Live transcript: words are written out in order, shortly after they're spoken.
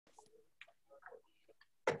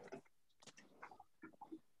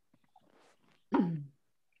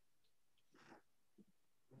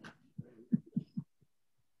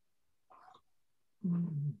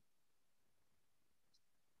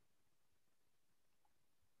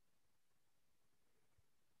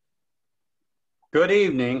Good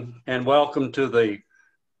evening and welcome to the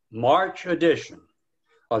March edition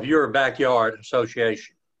of Your Backyard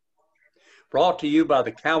Association, brought to you by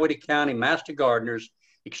the Coweta County Master Gardeners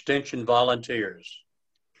Extension Volunteers.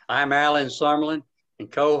 I'm Alan Summerlin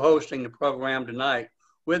and co-hosting the program tonight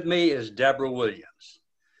with me is Deborah Williams.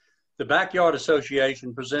 The Backyard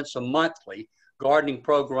Association presents a monthly gardening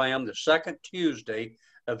program the second Tuesday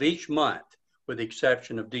of each month with the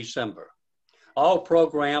exception of December. All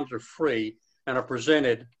programs are free and are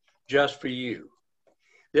presented just for you.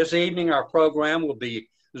 This evening, our program will be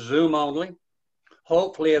Zoom only.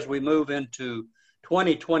 Hopefully, as we move into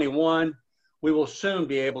 2021, we will soon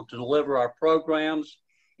be able to deliver our programs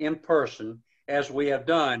in person as we have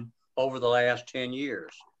done over the last 10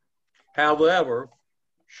 years. However,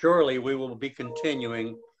 surely we will be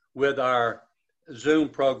continuing with our Zoom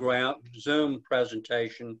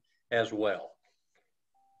presentation as well.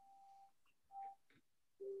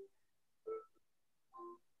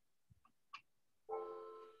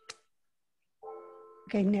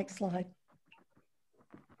 Okay, next slide.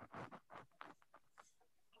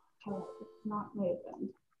 Oh, it's not moving.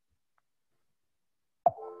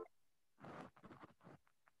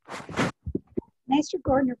 Master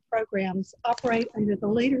Gardener programs operate under the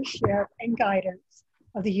leadership and guidance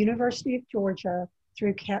of the University of Georgia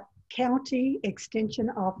through county extension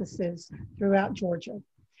offices throughout Georgia.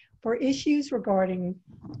 For issues regarding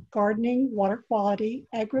gardening, water quality,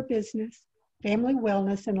 agribusiness, family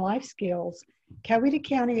wellness, and life skills, Coweta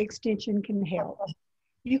County Extension can help.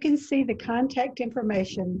 You can see the contact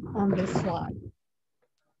information on this slide.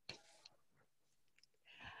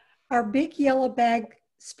 Our Big Yellow Bag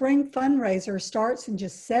Spring Fundraiser starts in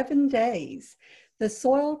just 7 days. The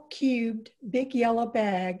Soil Cubed Big Yellow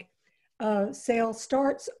Bag sale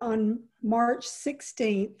starts on March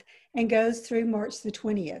 16th and goes through March the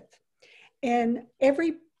 20th. And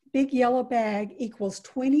every Big Yellow Bag equals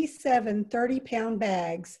 27 30-pound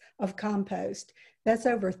bags of compost. That's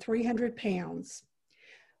over 300 pounds.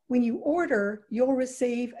 When you order, you'll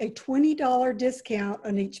receive a $20 discount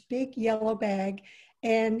on each Big Yellow Bag,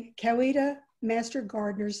 and Coweta Master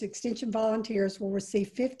Gardeners Extension Volunteers will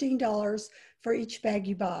receive $15 for each bag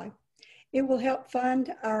you buy. It will help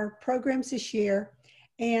fund our programs this year,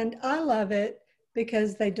 and I love it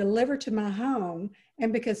because they deliver to my home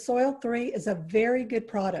and because Soil 3 is a very good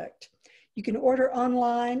product. You can order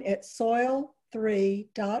online at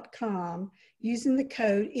soil3.com using the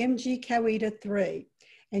code MGCoweta3,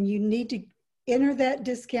 and you need to enter that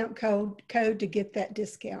discount code to get that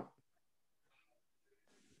discount.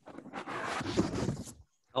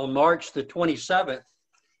 On March the 27th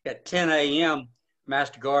at 10 a.m.,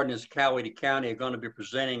 Master Gardeners Coweta County are going to be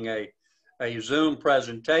presenting a Zoom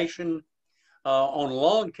presentation on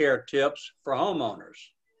lawn care tips for homeowners.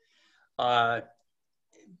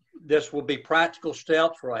 This will be practical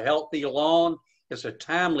steps for a healthy lawn. It's a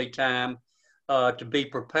timely time to be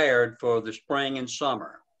prepared for the spring and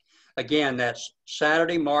summer. Again, that's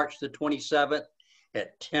Saturday, March the 27th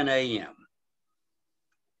at 10 a.m.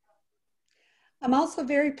 I'm also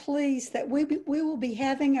very pleased that we will be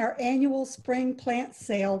having our annual spring plant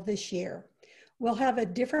sale this year. We'll have a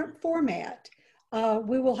different format.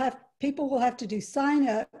 People will have to do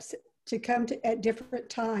sign-ups to come at different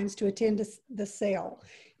times to attend the sale.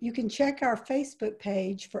 You can check our Facebook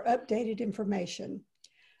page for updated information.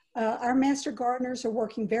 Our Master Gardeners are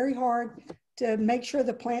working very hard to make sure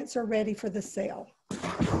the plants are ready for the sale.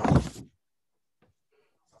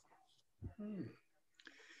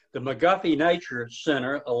 The McGuffey Nature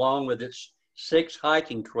Center, along with its 6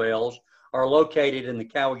 hiking trails, are located in the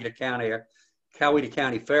Coweta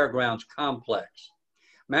County Fairgrounds complex.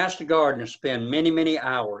 Master Gardeners spend many, many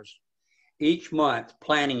hours each month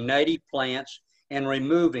planting native plants and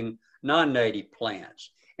removing non-native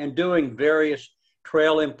plants and doing various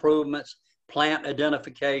trail improvements, plant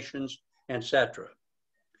identifications, etc.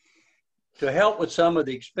 To help with some of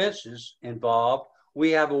the expenses involved,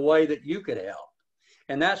 we have a way that you could help,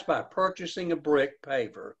 and that's by purchasing a brick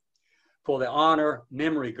paver for the Honor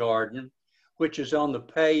Memory Garden, which is on the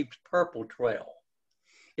paved Purple Trail.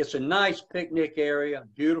 It's a nice picnic area,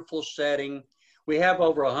 beautiful setting. We have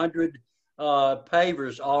over 100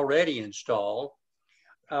 pavers already installed.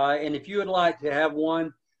 And if you would like to have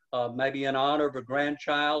one, maybe in honor of a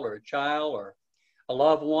grandchild or a child or a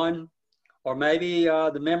loved one, or maybe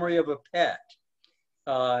the memory of a pet,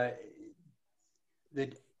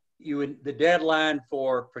 the deadline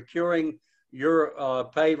for procuring your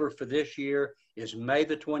paver for this year is May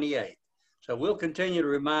the 28th. So we'll continue to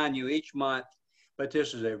remind you each month, but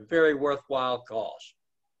this is a very worthwhile cause.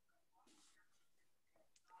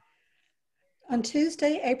 On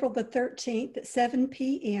Tuesday, April the 13th at 7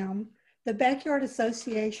 p.m., The Backyard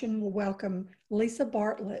Association will welcome Lisa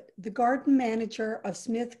Bartlett, the garden manager of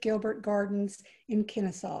Smith Gilbert Gardens in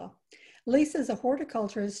Kennesaw. Lisa is a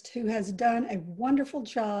horticulturist who has done a wonderful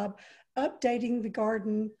job updating the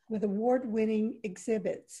garden with award-winning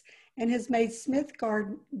exhibits and has made Smith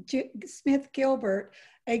Gilbert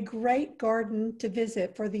a great garden to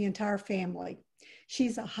visit for the entire family.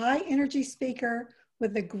 She's a high-energy speaker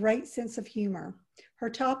with a great sense of humor.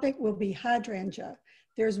 Her topic will be hydrangea.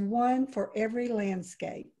 There's one for every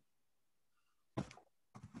landscape.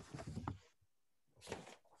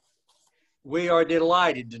 We are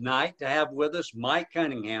delighted tonight to have with us Mike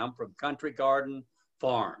Cunningham from Country Garden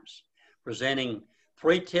Farms, presenting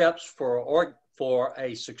 3 tips for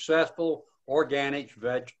a successful organic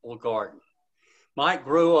vegetable garden. Mike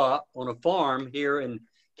grew up on a farm here in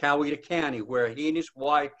Coweta County where he and his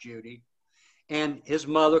wife, Judy, and his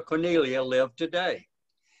mother, Cornelia, live today.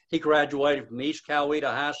 He graduated from East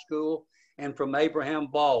Coweta High School and from Abraham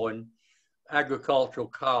Baldwin Agricultural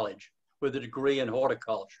College with a degree in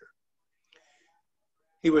horticulture.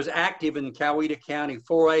 He was active in the Coweta County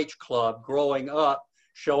 4-H Club growing up,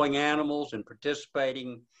 showing animals and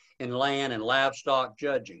participating in land and livestock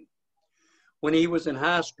judging. When he was in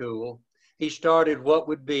high school, he started what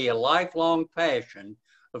would be a lifelong passion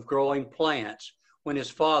of growing plants when his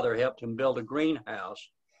father helped him build a greenhouse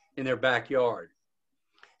in their backyard.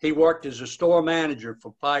 He worked as a store manager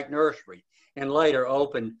for Pike Nursery and later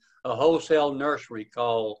opened a wholesale nursery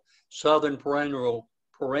called Southern Perennial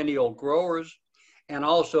Growers and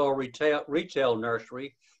also a retail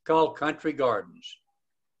nursery called Country Gardens.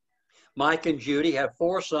 Mike and Judy have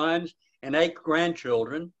 4 sons and 8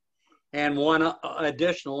 grandchildren and 1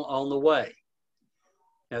 additional on the way.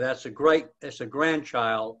 Now that's a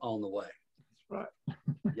grandchild on the way. That's right.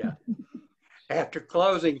 Yeah. After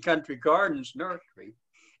closing Country Gardens Nursery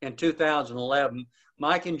in 2011,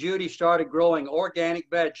 Mike and Judy started growing organic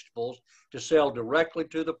vegetables to sell directly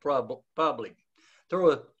to the public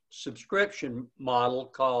through a subscription model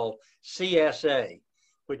called CSA,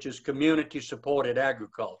 which is Community Supported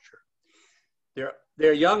Agriculture.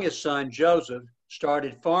 Their youngest son, Joseph,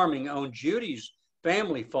 started farming on Judy's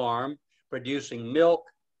family farm, producing milk,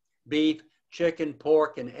 beef, chicken,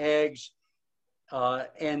 pork, and eggs,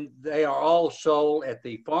 and they are all sold at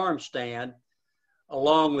the farm stand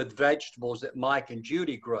along with vegetables that Mike and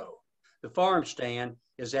Judy grow. The farm stand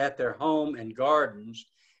is at their home and gardens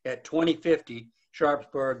at 2050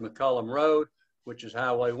 Sharpsburg McCullum Road, which is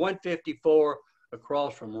Highway 154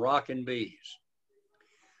 across from Rockin' Bees.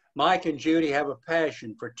 Mike and Judy have a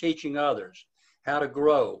passion for teaching others how to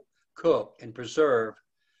grow, cook, and preserve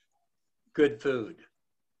good food.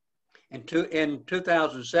 In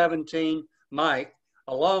 2017, Mike,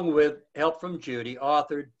 along with help from Judy,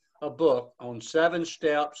 authored a book on 7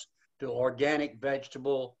 steps to organic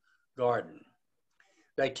vegetable garden.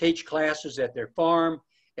 They teach classes at their farm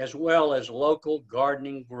as well as local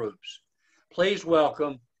gardening groups. Please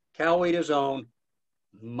welcome Coweta's own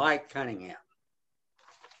Mike Cunningham.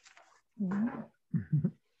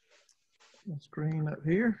 Screen up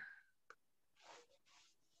here.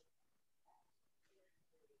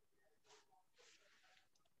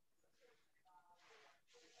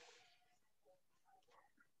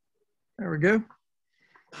 There we go.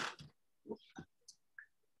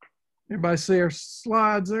 Everybody see our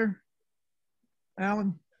slides there?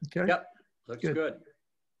 Alan? Okay. Yep, looks good.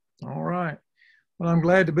 All right. Well, I'm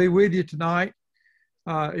glad to be with you tonight,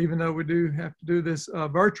 even though we do have to do this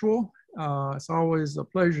virtual. It's always a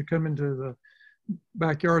pleasure coming to the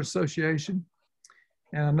Backyard Association.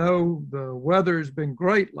 And I know the weather has been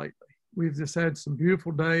great lately. We've just had some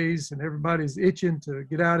beautiful days and everybody's itching to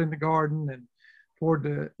get out in the garden. And toward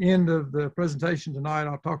the end of the presentation tonight,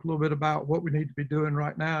 I'll talk a little bit about what we need to be doing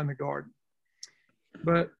right now in the garden.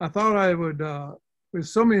 But I thought I would,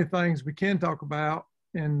 there's so many things we can talk about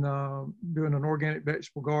in doing an organic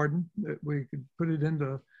vegetable garden that we could put it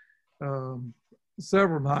into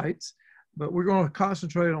several nights. But we're going to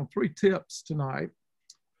concentrate on 3 tips tonight.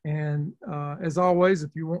 And as always,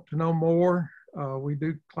 if you want to know more, we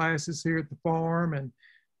do classes here at the farm, and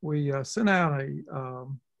we sent out a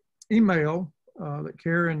email that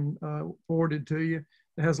Karen forwarded to you.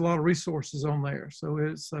 It has a lot of resources on there. So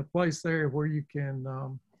it's a place there where you can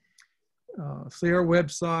see our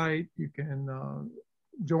website. You can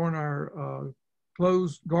join our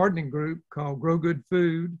closed gardening group called Grow Good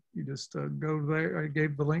Food. You just go there. I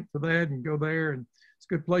gave the link for that and go there, and it's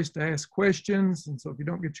a good place to ask questions. And so if you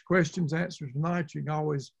don't get your questions answered tonight, you can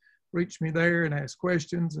always reach me there and ask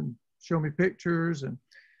questions and show me pictures and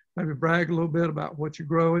maybe brag a little bit about what you're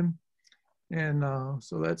growing. And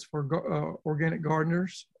so that's for organic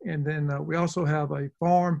gardeners. And then we also have a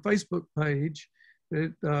farm Facebook page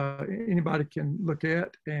that anybody can look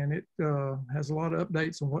at, and it has a lot of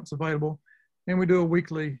updates on what's available. And we do a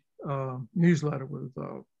weekly newsletter with,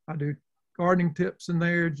 I do gardening tips in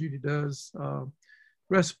there. Judy does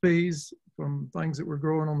recipes from things that we're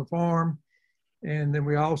growing on the farm. And then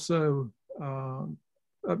we also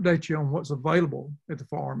update you on what's available at the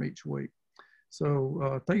farm each week.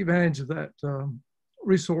 So take advantage of that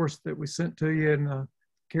resource that we sent to you. And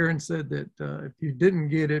Karen said that if you didn't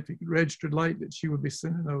get it, if you registered late, that she would be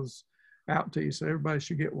sending those out to you. So everybody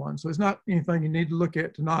should get one. So it's not anything you need to look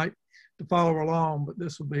at tonight to follow along, but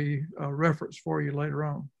this will be a reference for you later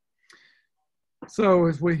on. So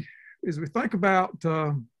as we think about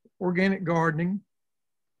organic gardening,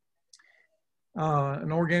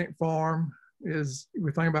 an organic farm, is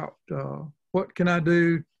we think about what can I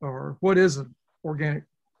do, or what is an organic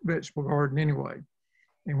vegetable garden anyway.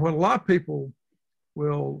 And what a lot of people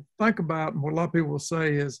will think about, and what a lot of people will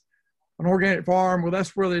say is, an organic farm, well,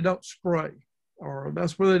 that's where they don't spray, or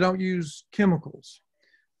that's where they don't use chemicals.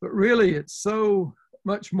 But really, it's so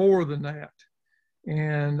much more than that.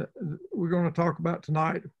 And we're going to talk about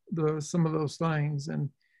tonight some of those things.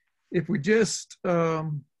 And if we just, if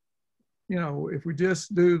we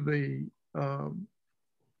just do the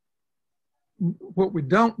what we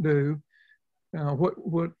don't do, what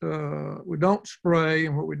we don't spray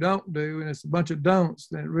and what we don't do, and it's a bunch of don'ts,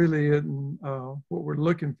 then it really isn't what we're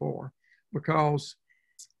looking for. Because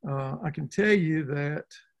I can tell you that,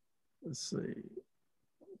 let's see,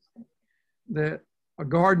 that a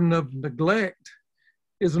garden of neglect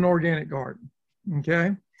is an organic garden,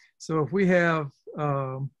 okay? So if we have,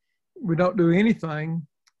 we don't do anything,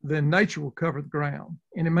 then nature will cover the ground.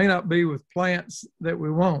 And it may not be with plants that we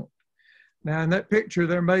want. Now in that picture,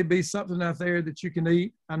 there may be something out there that you can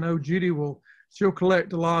eat. I know Judy she'll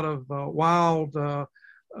collect a lot of wild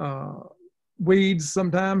weeds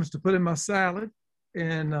sometimes to put in my salad.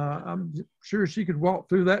 And I'm sure she could walk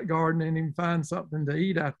through that garden and even find something to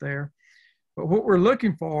eat out there. But what we're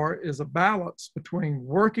looking for is a balance between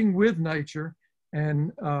working with nature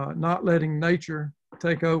and not letting nature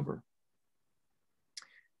take over.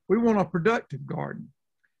 We want a productive garden.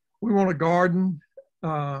 We want a garden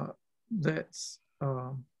that's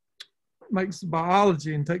makes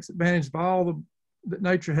biology and takes advantage of all that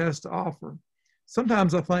nature has to offer.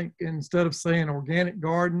 Sometimes I think instead of saying organic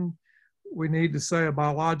garden, we need to say a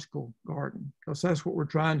biological garden, because that's what we're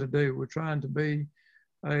trying to do. We're trying to be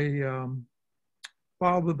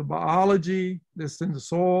follow the biology that's in the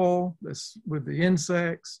soil, that's with the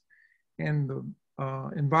insects and the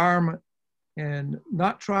environment, and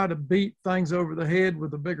not try to beat things over the head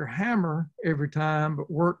with a bigger hammer every time,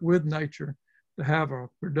 but work with nature to have a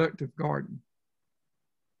productive garden.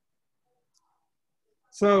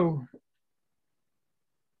 So,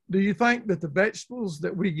 do you think that the vegetables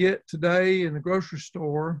that we get today in the grocery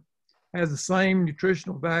store has the same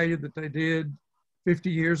nutritional value that they did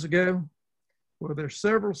 50 years ago? Well, there's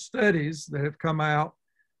several studies that have come out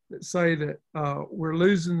that say that we're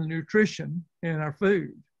losing the nutrition in our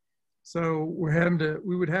food. So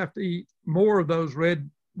we would have to eat more of those red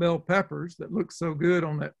bell peppers that look so good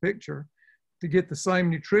on that picture to get the same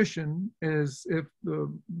nutrition as if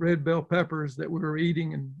the red bell peppers that we were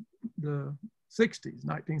eating in the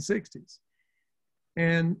 1960s.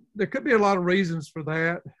 And there could be a lot of reasons for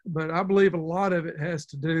that, but I believe a lot of it has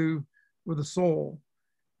to do with the soil.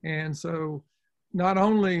 And so not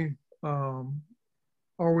only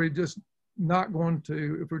are we just not going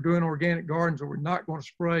to, if we're doing organic gardens, or we're not going to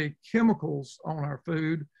spray chemicals on our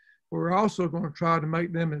food, we're also going to try to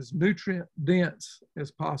make them as nutrient dense as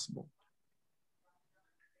possible.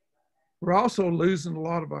 We're also losing a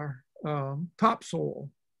lot of our topsoil.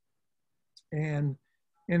 And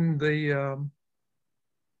in the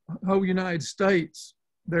whole United States,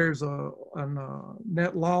 there's a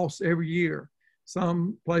net loss every year.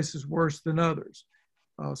 Some places worse than others.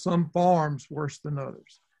 Some farms worse than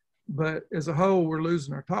others. But as a whole, we're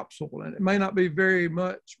losing our topsoil. And it may not be very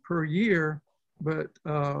much per year, but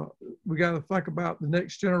we got to think about the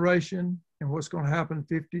next generation and what's going to happen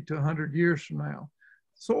 50 to 100 years from now.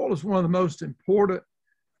 Soil is one of the most important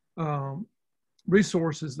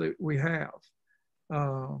resources that we have.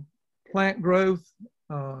 Plant growth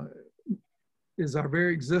is our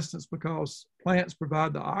very existence, because plants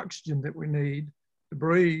provide the oxygen that we need to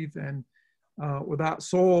breathe, and without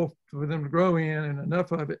soil for them to grow in and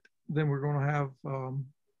enough of it, then we're going to have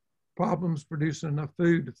problems producing enough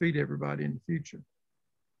food to feed everybody in the future.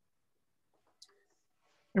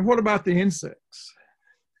 And what about the insects?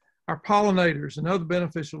 Our pollinators and other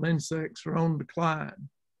beneficial insects are on decline.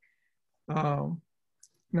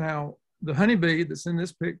 Now, the honeybee that's in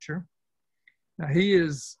this picture, now he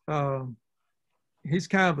is, he's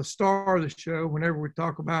kind of the star of the show whenever we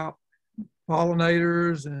talk about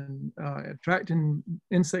pollinators and attracting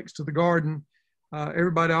insects to the garden.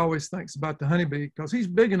 Everybody always thinks about the honeybee because he's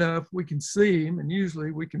big enough, we can see him, and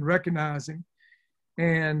usually we can recognize him.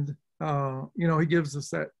 And, you know, he gives us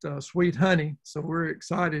that sweet honey, so we're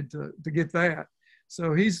excited to get that.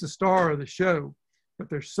 So he's the star of the show, but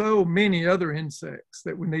there's so many other insects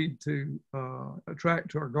that we need to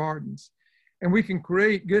attract to our gardens. And we can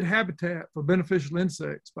create good habitat for beneficial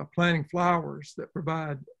insects by planting flowers that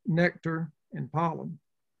provide nectar and pollen.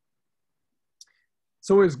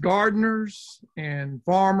 So as gardeners and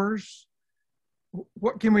farmers,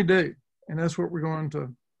 what can we do? And that's what we're going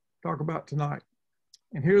to talk about tonight.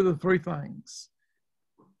 And here are the three things.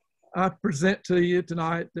 I present to you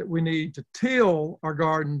tonight that we need to till our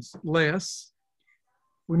gardens less,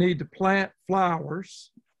 we need to plant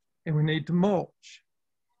flowers, and we need to mulch.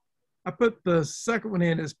 I put the second one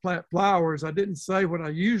in as plant flowers. I didn't say what I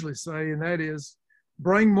usually say, and that is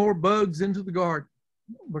bring more bugs into the garden,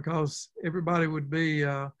 because everybody would be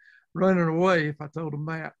running away if I told them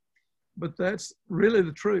that. But that's really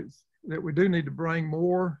the truth, that we do need to bring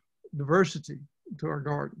more diversity to our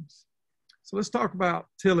gardens. So let's talk about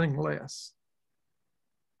tilling less.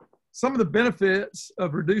 Some of the benefits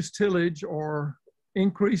of reduced tillage are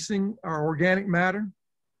increasing our organic matter.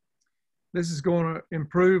 This is going to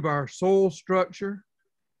improve our soil structure.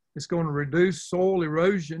 It's going to reduce soil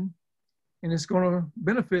erosion, and it's going to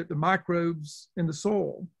benefit the microbes in the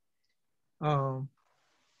soil. To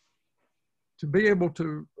be able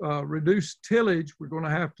to reduce tillage, we're going to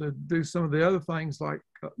have to do some of the other things like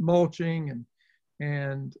mulching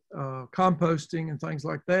and composting and things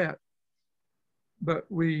like that. But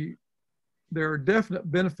there are definite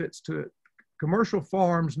benefits to it. Commercial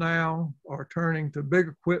farms now are turning to big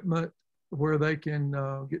equipment where they can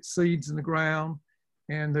get seeds in the ground,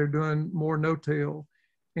 and they're doing more no-till.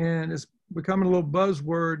 And it's becoming a little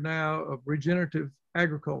buzzword now of regenerative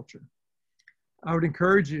agriculture. I would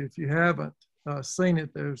encourage you, if you haven't seen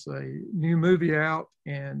it, there's a new movie out,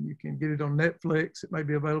 and you can get it on Netflix. It may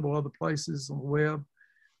be available other places on the web,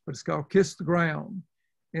 but it's called Kiss the Ground.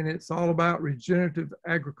 And it's all about regenerative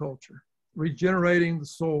agriculture, regenerating the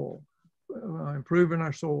soil, improving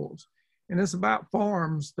our soils. And it's about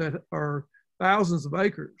farms that are thousands of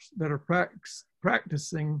acres that are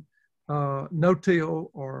practicing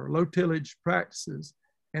no-till or low tillage practices,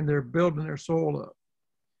 and they're building their soil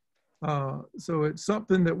up. So it's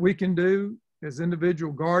something that we can do as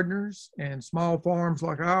individual gardeners and small farms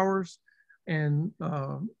like ours, and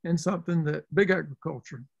something that big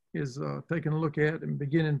agriculture is taking a look at, and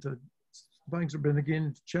things have been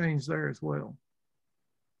beginning to change there as well.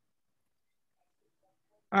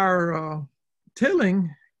 Our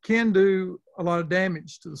tilling can do a lot of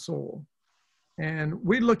damage to the soil. And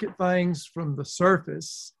we look at things from the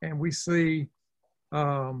surface, and we see,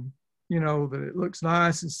 you know, that it looks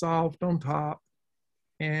nice and soft on top.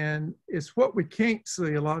 And it's what we can't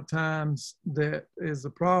see a lot of times that is the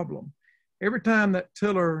problem. Every time that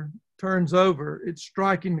tiller turns over, it's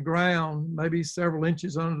striking the ground, maybe several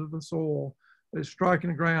inches under the soil. It's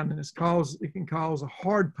striking the ground, and it can cause a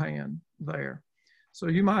hard pan there. So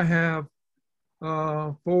you might have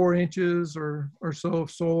 4 inches or so of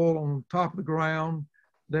soil on top of the ground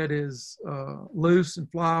that is loose and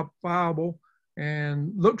pliable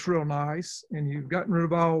and looks real nice, and you've gotten rid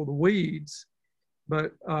of all the weeds,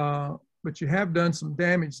 but you have done some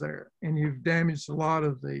damage there, and you've damaged a lot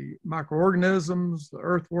of the microorganisms, the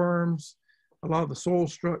earthworms, a lot of the soil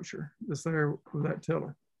structure that's there with that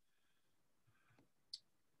tiller.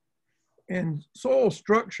 And soil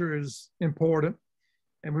structure is important.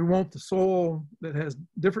 And we want the soil that has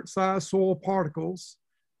different size soil particles,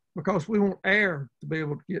 because we want air to be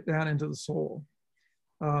able to get down into the soil.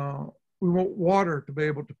 We want water to be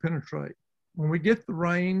able to penetrate. When we get the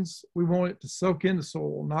rains, we want it to soak in the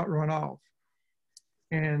soil, not run off.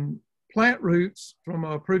 And plant roots from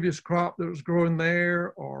a previous crop that was growing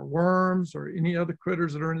there, or worms, or any other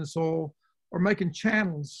critters that are in the soil, are making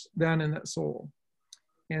channels down in that soil.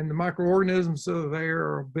 And the microorganisms that are there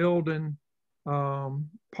are building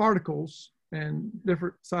particles and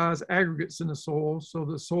different size aggregates in the soil, so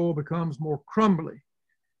the soil becomes more crumbly.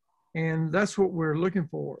 And that's what we're looking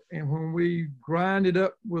for. And when we grind it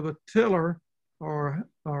up with a tiller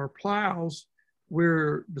or plows,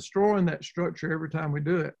 we're destroying that structure every time we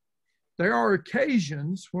do it. There are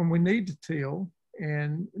occasions when we need to till,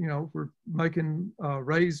 and you know, we're making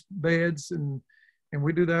raised beds, and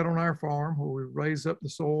we do that on our farm, where we raise up the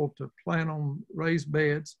soil to plant on raised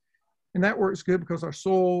beds. And that works good because our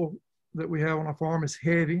soil that we have on our farm is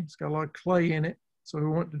heavy. It's got a lot of clay in it, so we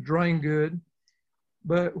want it to drain good.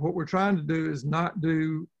 But what we're trying to do is not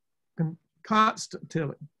do constant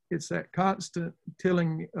tilling. It's that constant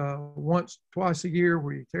tilling once, twice a year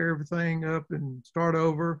where you tear everything up and start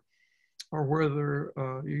over, or whether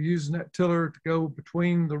you're using that tiller to go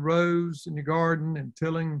between the rows in your garden and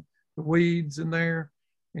tilling the weeds in there,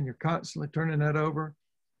 and you're constantly turning that over.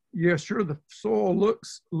 Yeah, sure, the soil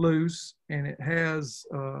looks loose and it has,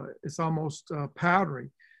 it's almost powdery,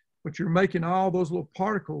 but you're making all those little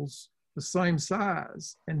particles the same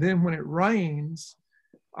size. And then when it rains,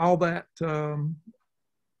 all that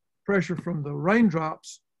pressure from the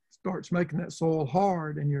raindrops starts making that soil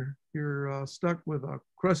hard, and you're stuck with a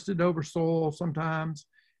crusted over soil sometimes,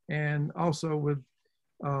 and also with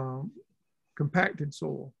compacted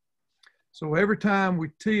soil. So every time we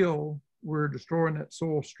till, we're destroying that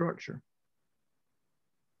soil structure.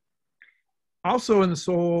 Also in the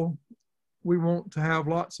soil, we want to have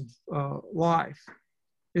lots of life.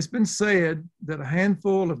 It's been said that a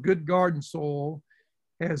handful of good garden soil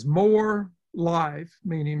has more life,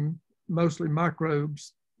 meaning mostly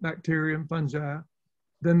microbes, bacteria, and fungi,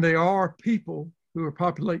 than there are people who are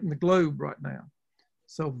populating the globe right now.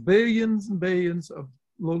 So billions and billions of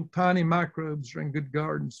little tiny microbes are in good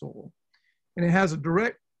garden soil. And it has a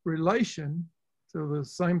direct relation to the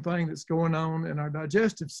same thing that's going on in our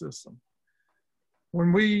digestive system.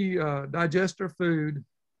 When we digest our food,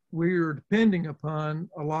 we are depending upon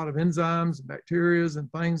a lot of enzymes and bacteria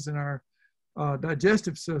and things in our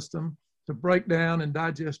digestive system to break down and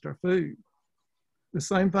digest our food. The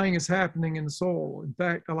same thing is happening in the soil. In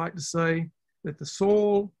fact, I like to say that the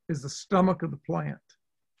soil is the stomach of the plant.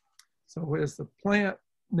 So as the plant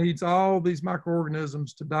needs all these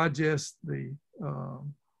microorganisms to digest the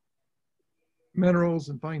minerals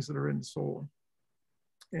and things that are in the soil.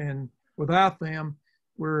 And without them,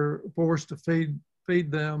 we're forced to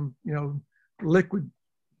feed them, you know, liquid,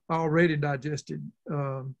 already digested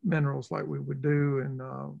minerals like we would do in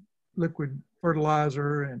liquid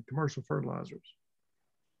fertilizer and commercial fertilizers.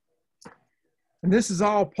 And this is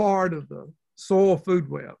all part of the soil food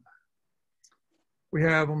web. We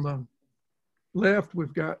have on the left,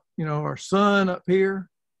 we've got, you know, our sun up here,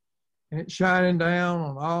 and it's shining down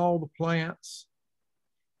on all the plants.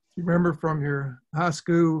 You remember from your high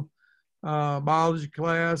school biology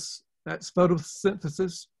class, that's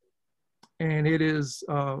photosynthesis, and it is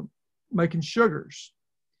making sugars.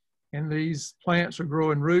 And these plants are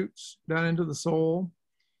growing roots down into the soil,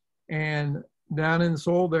 and down in the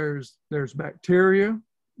soil there's bacteria,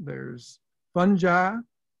 there's fungi,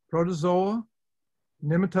 protozoa,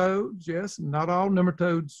 nematodes. Yes, not all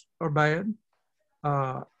nematodes are bad.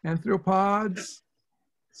 Arthropods.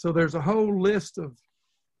 So there's a whole list of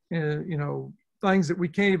you know, things that we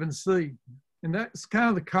can't even see. And that's kind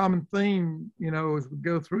of the common theme, you know, as we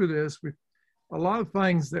go through this, with a lot of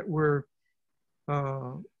things that we're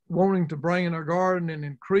wanting to bring in our garden and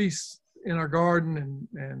increase in our garden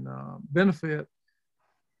and benefit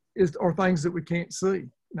are things that we can't see.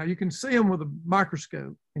 Now you can see them with a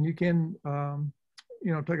microscope, and you can,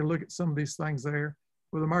 you know, take a look at some of these things there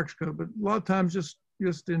with a microscope, but a lot of times just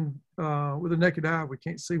in with the naked eye, we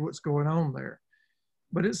can't see what's going on there.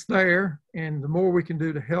 But it's there, and the more we can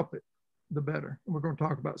do to help it, the better. And we're going to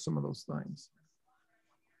talk about some of those things.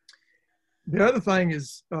 The other thing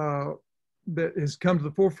is that has come to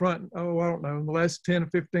the forefront, oh, I don't know, in the last 10 or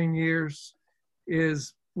 15 years,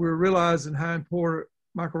 is we're realizing how important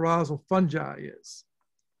mycorrhizal fungi is.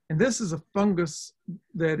 And this is a fungus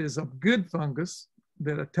that is a good fungus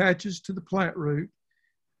that attaches to the plant root,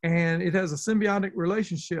 and it has a symbiotic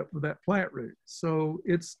relationship with that plant root. So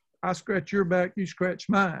it's, I scratch your back, you scratch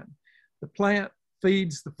mine. The plant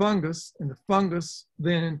feeds the fungus, and the fungus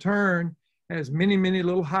then in turn has many, many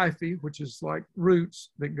little hyphae, which is like roots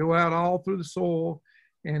that go out all through the soil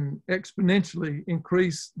and exponentially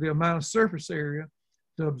increase the amount of surface area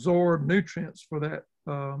to absorb nutrients for that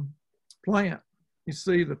plant. You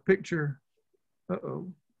see the picture,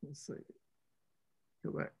 let's see,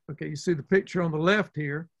 go back. Okay, you see the picture on the left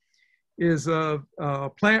here is a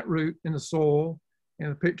plant root in the soil,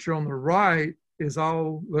 and the picture on the right is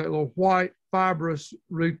all that little white fibrous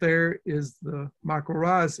root there is the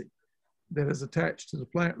mycorrhizae that is attached to the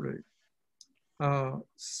plant root.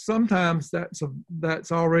 Sometimes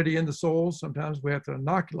that's already in the soil. Sometimes we have to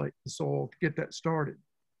inoculate the soil to get that started.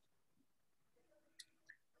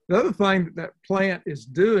 The other thing that that plant is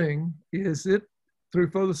doing is it, through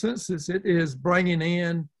photosynthesis, it is bringing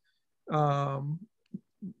in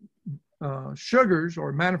sugars,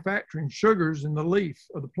 or manufacturing sugars in the leaf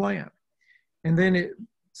of the plant. And then it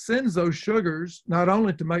sends those sugars not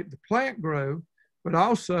only to make the plant grow, but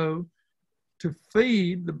also to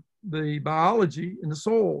feed the biology in the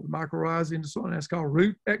soil, the mycorrhizae in the soil, and that's called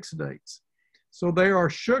root exudates. So there are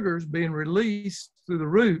sugars being released through the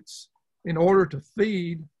roots in order to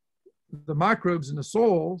feed the microbes in the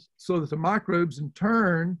soil, so that the microbes in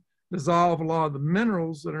turn dissolve a lot of the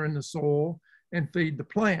minerals that are in the soil and feed the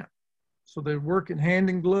plant. So they're working hand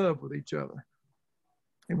in glove with each other.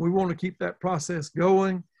 And we want to keep that process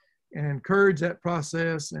going and encourage that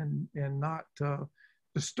process and not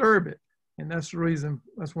disturb it. And that's the reason,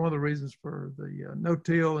 that's one of the reasons for the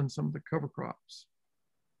no-till and some of the cover crops.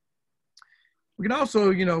 We can also,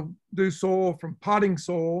 you know, do soil from potting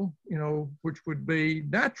soil, you know, which would be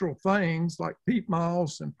natural things like peat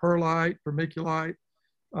moss and perlite, vermiculite,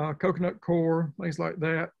 coconut coir, things like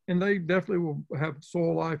that. And they definitely will have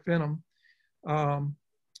soil life in them.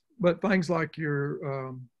 But things like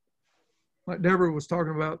your, like Deborah was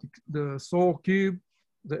talking about, the soil cube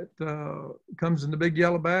that comes in the big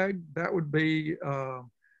yellow bag, that would be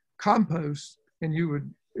compost, and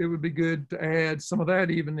it would be good to add some of that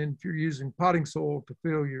even if you're using potting soil to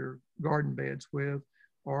fill your garden beds with,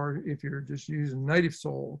 or if you're just using native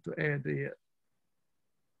soil to add to it.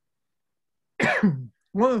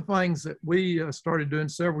 One of the things that we started doing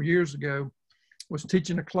several years ago was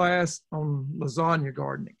teaching a class on lasagna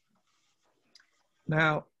gardening.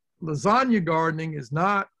 Now, lasagna gardening is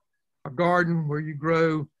not a garden where you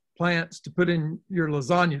grow plants to put in your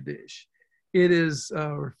lasagna dish. It is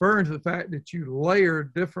referring to the fact that you layer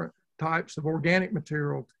different types of organic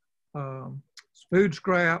material, food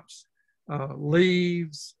scraps,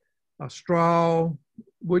 leaves, straw,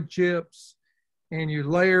 wood chips, and you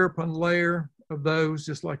layer upon layer of those,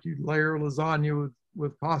 just like you layer lasagna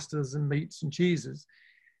with pastas and meats and cheeses.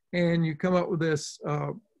 And you come up with this,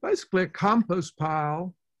 basically a compost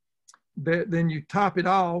pile that then you top it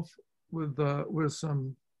off with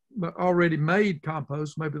some already made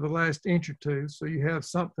compost, maybe the last inch or two, so you have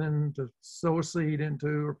something to sow a seed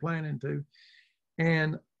into or plant into.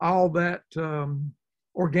 And all that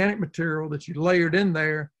organic material that you layered in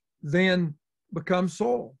there then becomes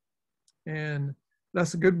soil. And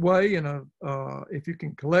that's a good way, and if you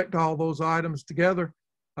can collect all those items together,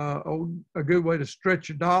 a good way to stretch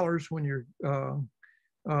your dollars when you're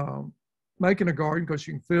making a garden, because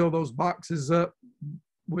you can fill those boxes up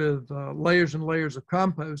with layers and layers of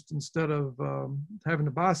compost instead of having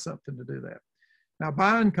to buy something to do that. Now,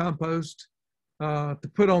 buying compost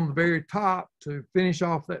to put on the very top to finish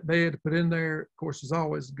off that bed to put in there, of course, is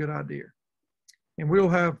always a good idea. And we'll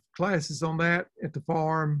have classes on that at the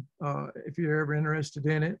farm if you're ever interested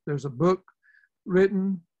in it. There's a book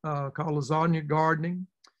written called Lasagna Gardening.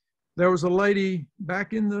 There was a lady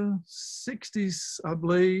back in the 60s, I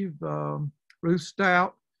believe, Ruth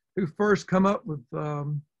Stout, who first come up with,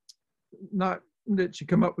 not that she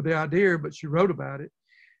come up with the idea, but she wrote about it.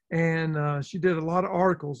 And she did a lot of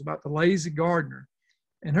articles about the lazy gardener.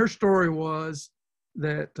 And her story was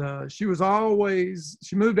that she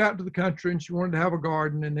moved out to the country and she wanted to have a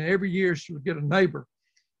garden. And every year she would get a neighbor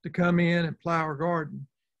to come in and plow her garden.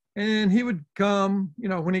 And he would come, you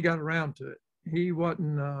know, when he got around to it. He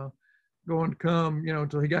wasn't going to come, you know,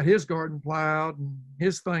 until he got his garden plowed and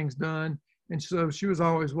his things done. And so she was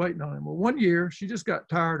always waiting on him. Well, one year she just got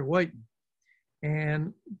tired of waiting,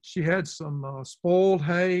 and she had some spoiled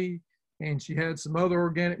hay, and she had some other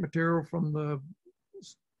organic material from the,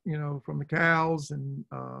 you know, from the cows and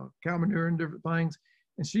cow manure and different things.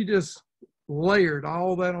 And she just layered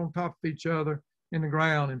all that on top of each other in the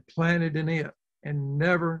ground and planted in it, and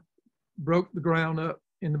never broke the ground up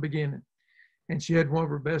in the beginning. And she had one of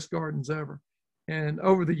her best gardens ever. And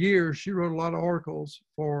over the years, she wrote a lot of articles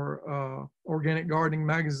for Organic Gardening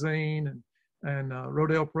Magazine and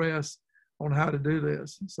Rodale Press on how to do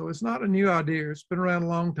this. So it's not a new idea. It's been around a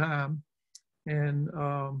long time. And,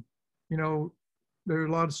 you know, there are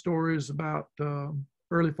a lot of stories about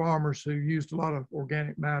early farmers who used a lot of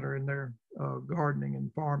organic matter in their gardening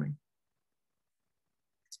and farming.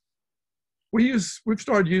 We've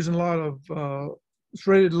started using a lot of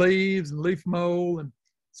shredded leaves and leaf mold, and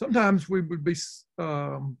sometimes we would be,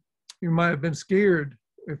 you might have been scared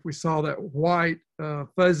if we saw that white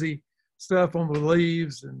fuzzy stuff on the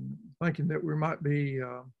leaves and thinking that we might be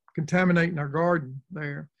contaminating our garden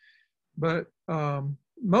there. But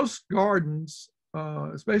most gardens,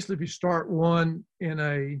 especially if you start one in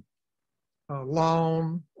a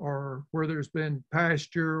lawn or where there's been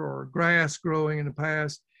pasture or grass growing in the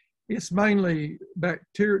past, it's mainly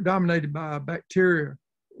dominated by bacteria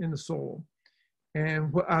in the soil.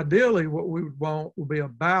 And ideally, what we would want would be a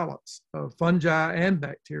balance of fungi and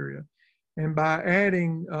bacteria. And by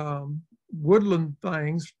adding woodland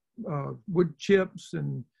things, wood chips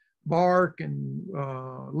and bark and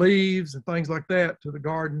leaves and things like that to the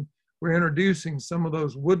garden, we're introducing some of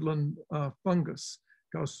those woodland fungus,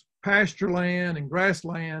 because pasture land and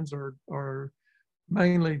grasslands are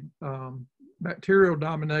mainly bacterial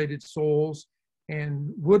dominated soils,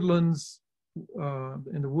 and woodlands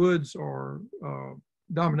in the woods are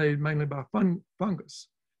dominated mainly by fungus.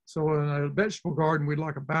 So in a vegetable garden, we'd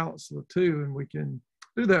like a balance of the two, and we can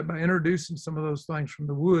do that by introducing some of those things from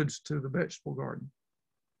the woods to the vegetable garden.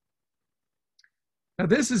 Now,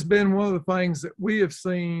 this has been one of the things that we have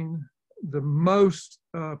seen the most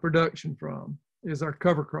production from, is our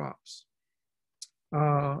cover crops.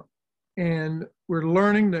 And we're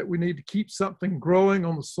learning that we need to keep something growing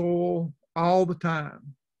on the soil all the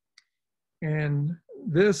time. And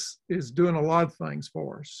this is doing a lot of things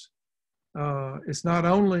for us. It's not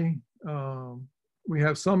only, we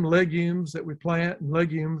have some legumes that we plant, and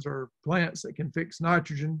legumes are plants that can fix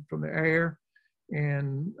nitrogen from the air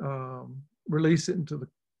and release it into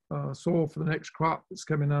the soil for the next crop that's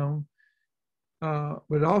coming on.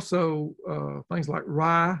 But also things like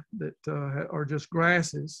rye that are just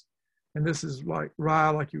grasses. And this is like rye,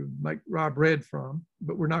 like you would make rye bread from,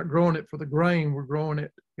 but we're not growing it for the grain, we're growing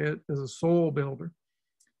it as a soil builder.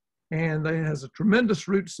 And it has a tremendous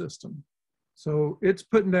root system. So it's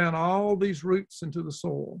putting down all these roots into the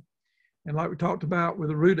soil. And like we talked about with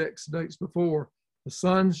the root exudates before, the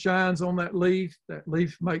sun shines on that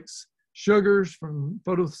leaf makes sugars from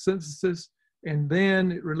photosynthesis, and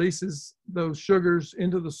then it releases those sugars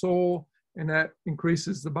into the soil, and that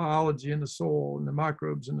increases the biology in the soil and the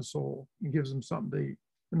microbes in the soil and gives them something to eat.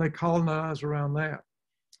 And they colonize around that.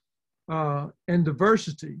 And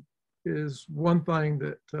diversity is one thing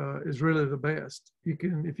that is really the best.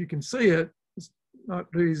 If you can see it, it's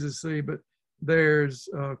not too easy to see, but there's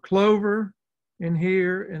clover in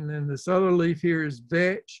here, and then this other leaf here is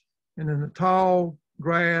vetch, and then the tall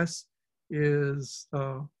grass is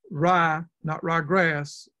rye, not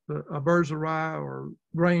ryegrass, but a birds of rye or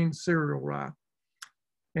grain cereal rye.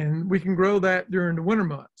 And we can grow that during the winter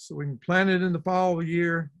months. So we can plant it in the fall of the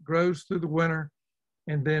year, grows through the winter,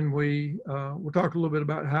 and then we'll talk a little bit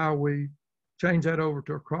about how we change that over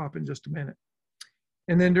to a crop in just a minute.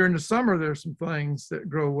 And then during the summer, there's some things that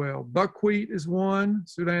grow well. Buckwheat is one,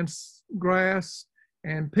 Sudan grass,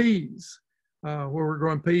 and peas, where we're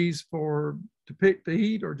growing peas to pick to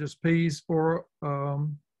eat, or just peas for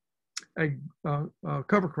a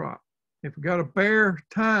cover crop. If we got a bare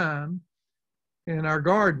time in our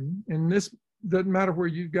garden, and this doesn't matter where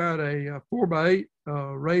you've got a 4x8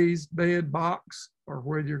 raised bed box, or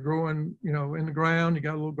whether you're growing, in the ground, you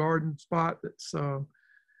got a little garden spot that's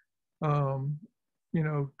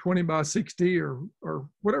 20 by 60 or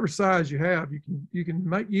whatever size you have, you can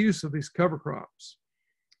make use of these cover crops.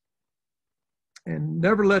 And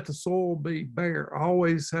never let the soil be bare.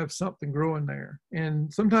 Always have something growing there.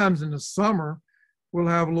 And sometimes in the summer, we'll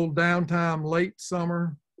have a little downtime late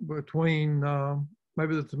summer between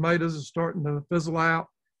maybe the tomatoes are starting to fizzle out.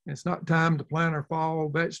 And it's not time to plant our fall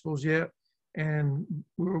vegetables yet. And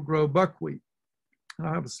we'll grow buckwheat. And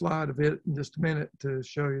I have a slide of it in just a minute to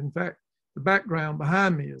show you. In fact, the background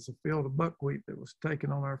behind me is a field of buckwheat that was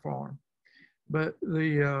taken on our farm. But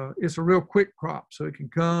it's a real quick crop, so it can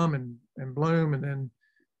come and bloom and then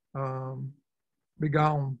be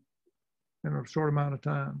gone in a short amount of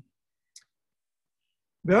time.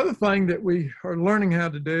 The other thing that we are learning how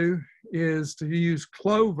to do is to use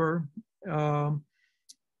clover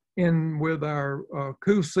with our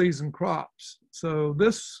cool season crops. So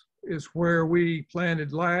this is where we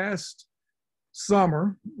planted last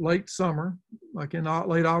summer, late summer, like in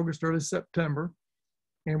late August, early September,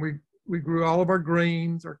 and we grew all of our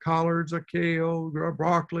greens, our collards, our kale, we grew our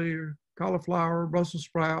broccoli, our cauliflower, Brussels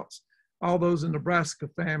sprouts, all those in the brassica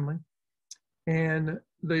family. And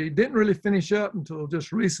they didn't really finish up until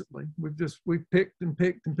just recently. We picked and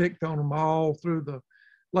picked and picked on them all through the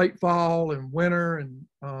late fall and winter, and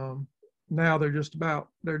now they're just about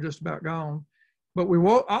gone. But we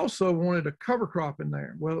also wanted a cover crop in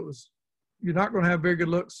there. Well, you're not going to have very good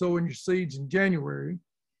luck sowing your seeds in January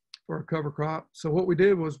for a cover crop. So what we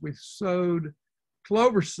did was we sowed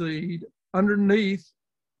clover seed underneath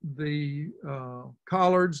the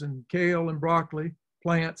collards and kale and broccoli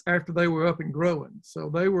plants after they were up and growing. So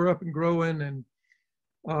they were up and growing in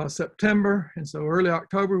September, and so early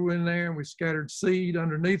October we went in there and we scattered seed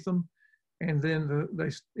underneath them, and then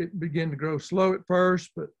it began to grow slow at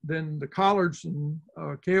first, but then the collards and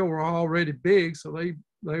kale were already big, so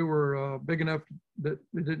they were big enough that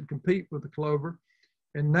they didn't compete with the clover.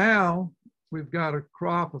 And now we've got a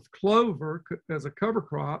crop of clover as a cover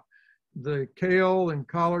crop. The kale and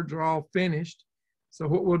collards are all finished, So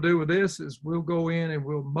what we'll do with this is we'll go in and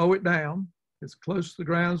we'll mow it down as close to the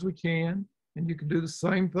ground as we can. And you can do the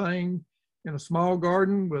same thing in a small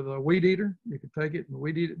garden with a weed eater. You can take it and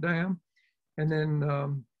weed eat it down. And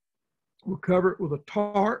then we'll cover it with a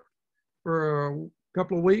tarp for a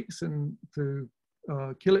couple of weeks and to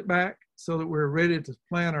kill it back so that we're ready to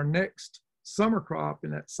plant our next summer crop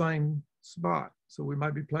in that same spot. So we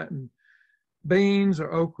might be planting beans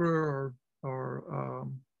or okra or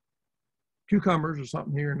cucumbers or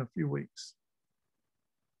something here in a few weeks.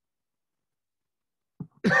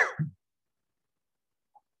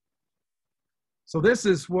 So this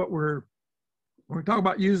is what when we talk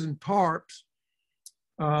about using tarps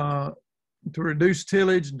to reduce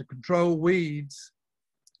tillage and to control weeds.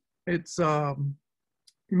 It's, you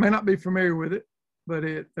may not be familiar with it, but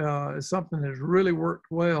it is something that's really worked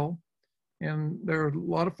well. And there are a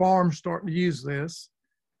lot of farms starting to use this.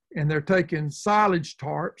 And they're taking silage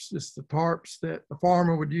tarps, just the tarps that the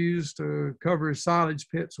farmer would use to cover his silage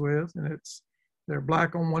pits with. And they're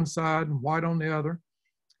black on one side and white on the other.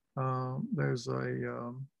 There's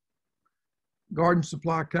a garden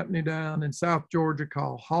supply company down in South Georgia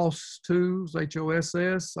called Hoss Tools,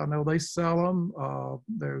 H-O-S-S. I know they sell them.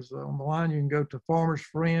 There's on the line, you can go to Farmer's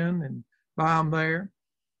Friend and buy them there.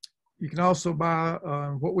 You can also buy,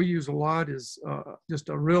 what we use a lot is just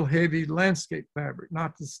a real heavy landscape fabric,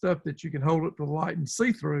 not the stuff that you can hold up to the light and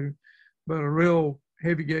see through, but a real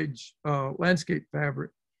heavy gauge landscape fabric.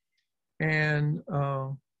 And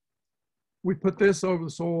we put this over the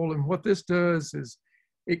soil, and what this does is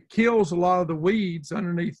it kills a lot of the weeds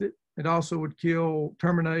underneath it. It also would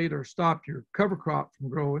terminate or stop your cover crop from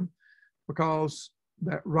growing, because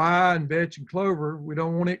that rye and vetch and clover, we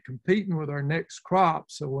don't want it competing with our next crop.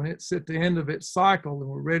 So when it's at the end of its cycle and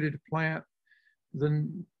we're ready to plant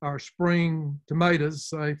then our spring tomatoes,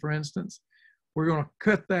 say for instance, we're going to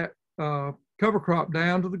cut that cover crop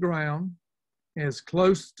down to the ground, as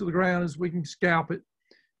close to the ground as we can scalp it.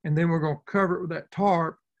 And then we're going to cover it with that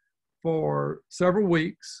tarp for several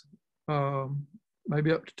weeks,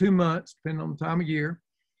 maybe up to 2 months, depending on the time of year.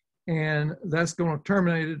 And that's going to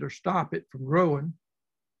terminate it or stop it from growing.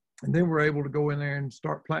 And then we're able to go in there and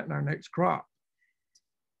start planting our next crop.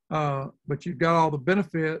 But you've got all the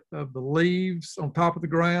benefit of the leaves on top of the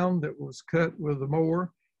ground that was cut with the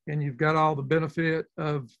mower. And you've got all the benefit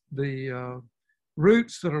of the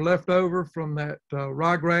roots that are left over from that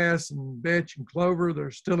ryegrass and vetch and clover that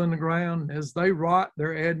are still in the ground. And as they rot,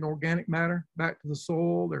 they're adding organic matter back to the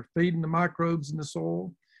soil. They're feeding the microbes in the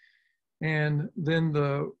soil. And then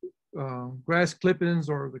the grass clippings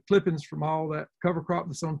or the clippings from all that cover crop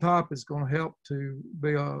that's on top is going to help to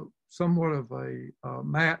be somewhat of a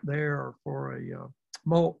mat there for a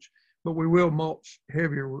mulch. But we will mulch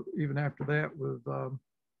heavier even after that with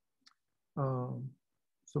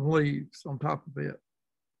some leaves on top of it.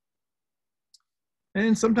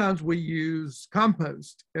 And sometimes we use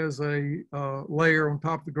compost as a layer on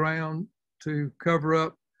top of the ground to cover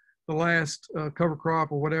up the last cover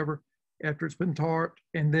crop or whatever after it's been tarped,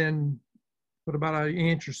 and then put about an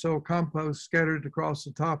inch or so of compost scattered across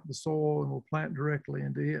the top of the soil, and we'll plant directly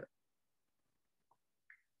into it.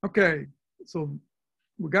 Okay, so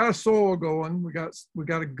we got our soil going. We got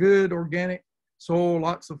a good organic soil,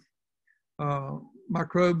 lots of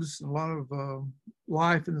microbes, and a lot of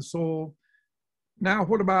life in the soil. Now,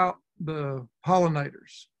 what about the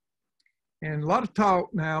pollinators? And a lot of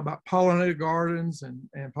talk now about pollinator gardens and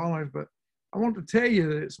pollinators, but I want to tell you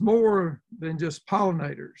that it's more than just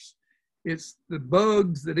pollinators. It's the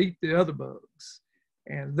bugs that eat the other bugs.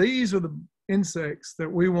 And these are the insects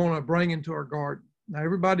that we want to bring into our garden. Now,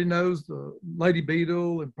 everybody knows the lady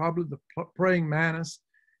beetle and probably the praying mantis.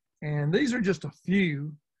 And these are just a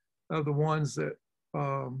few of the ones that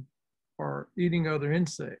are eating other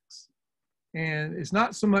insects. And it's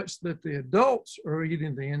not so much that the adults are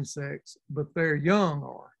eating the insects, but their young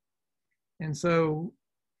are. And so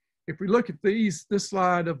if we look at this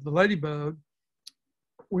slide of the ladybug,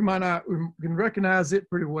 we can recognize it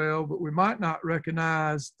pretty well, but we might not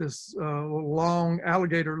recognize this little long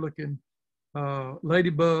alligator-looking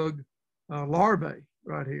ladybug larvae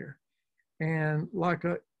right here. And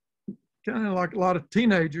kind of like a lot of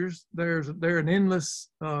teenagers, they're an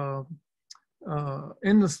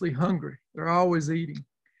endlessly hungry. They're always eating.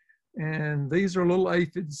 And these are little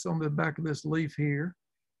aphids on the back of this leaf here.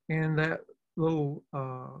 And that little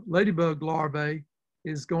ladybug larvae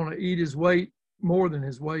is going to eat his weight, more than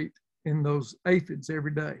his weight, in those aphids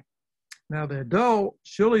every day. Now the adult,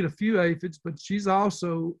 she'll eat a few aphids, but she's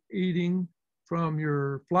also eating from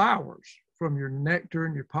your flowers, from your nectar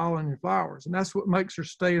and your pollen and your flowers. And that's what makes her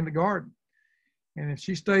stay in the garden. And if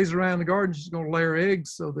she stays around the garden, she's going to lay her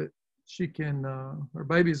eggs so that she can, her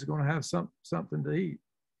babies are going to have something to eat.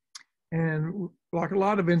 And like a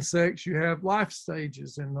lot of insects, you have life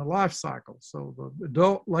stages in the life cycle. So the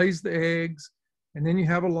adult lays the eggs, and then you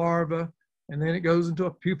have a larva, and then it goes into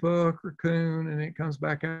a pupa, cocoon, and it comes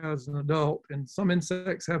back out as an adult. And some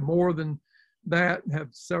insects have more than that, have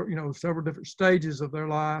several different stages of their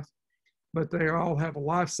life, but they all have a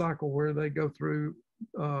life cycle where they go through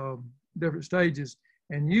different stages.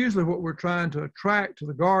 And usually what we're trying to attract to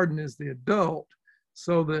the garden is the adult,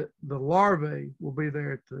 so that the larvae will be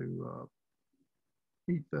there to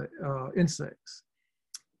eat the insects.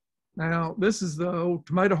 Now, this is the old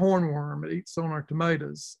tomato hornworm. It eats on our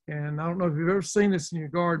tomatoes. And I don't know if you've ever seen this in your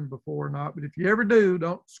garden before or not, but if you ever do,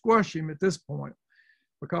 don't squash him at this point,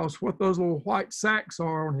 because what those little white sacs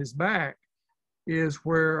are on his back is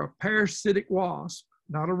where a parasitic wasp,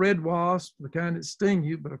 not a red wasp, the kind that sting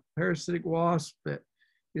you, but a parasitic wasp that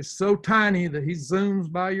is so tiny that he zooms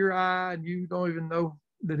by your eye and you don't even know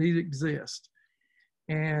that he exists.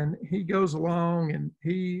 And he goes along and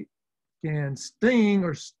he can sting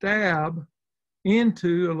or stab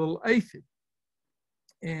into a little aphid,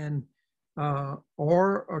 and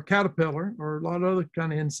or a caterpillar or a lot of other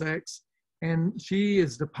kind of insects, and she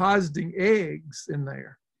is depositing eggs in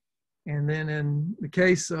there. And then in the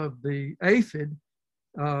case of the aphid,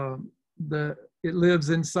 it lives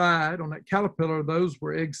inside on that caterpillar. Those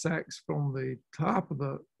were egg sacs from the top of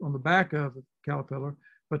on the back of the caterpillar,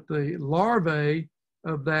 but the larvae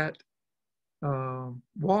of that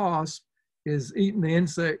wasp is eating the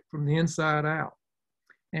insect from the inside out.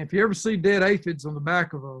 And if you ever see dead aphids on the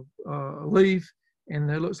back of a leaf, and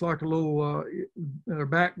it looks like a little, their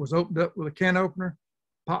back was opened up with a can opener,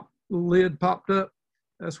 the lid popped up,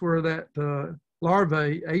 that's where that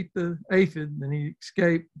larvae ate the aphid, and he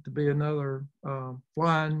escaped to be another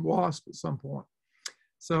flying wasp at some point.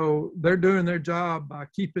 So they're doing their job by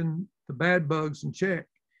keeping the bad bugs in check.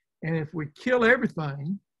 And if we kill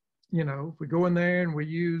everything, if we go in there and we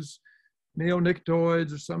use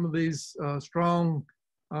neonicotinoids or some of these strong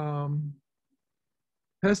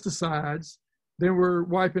pesticides, then we're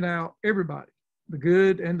wiping out everybody, the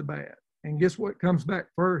good and the bad. And guess what comes back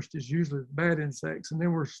first is usually the bad insects. And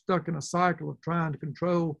then we're stuck in a cycle of trying to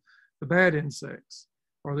control the bad insects,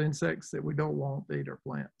 or the insects that we don't want to eat our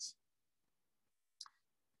plants.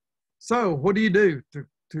 So what do you do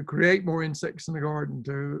to create more insects in the garden,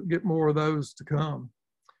 to get more of those to come?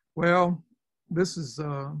 Well, this is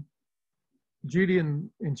Judy,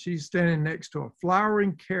 and she's standing next to a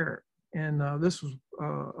flowering carrot. And this was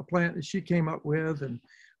a plant that she came up with, and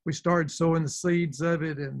we started sowing the seeds of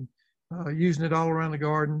it and using it all around the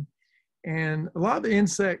garden. And a lot of the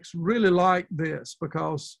insects really like this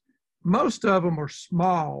because most of them are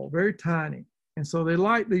small, very tiny. And so they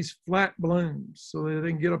like these flat blooms so that they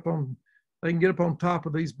can get up on top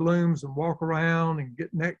of these blooms and walk around and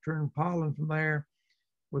get nectar and pollen from there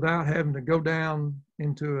without having to go down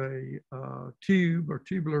into a tube or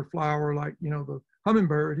tubular flower like, the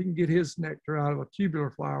hummingbird. He can get his nectar out of a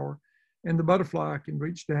tubular flower, and the butterfly can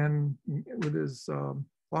reach down with his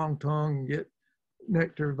long tongue and get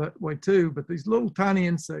nectar that way too. But these little tiny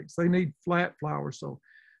insects, they need flat flowers. So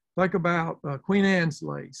think about Queen Anne's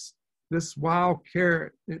lace. This wild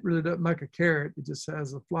carrot, it really doesn't make a carrot. It just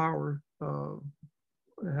has a flower.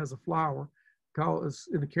 It has a flower. It's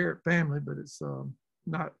in the carrot family, but it's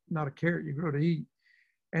not a carrot you grow to eat.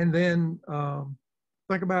 And then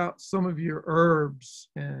think about some of your herbs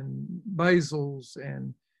and basils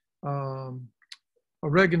and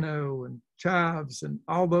oregano and chives, and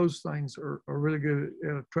all those things are really good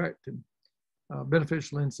at attracting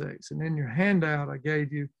beneficial insects. And in your handout I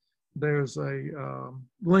gave you, there's a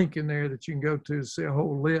link in there that you can go to see a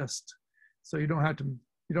whole list, so you don't have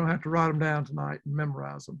to write them down tonight and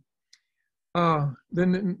memorize them.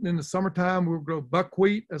 Then in the summertime, we'll grow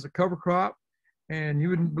buckwheat as a cover crop. And you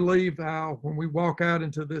wouldn't believe how, when we walk out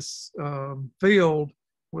into this field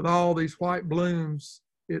with all these white blooms,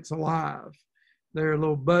 it's alive. There are a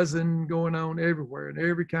little buzzing going on everywhere, and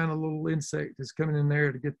every kind of little insect is coming in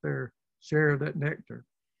there to get their share of that nectar.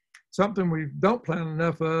 Something we don't plant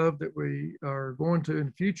enough of that we are going to in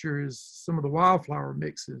the future is some of the wildflower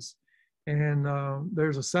mixes. And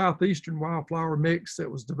there's a southeastern wildflower mix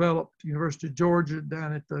that was developed at the University of Georgia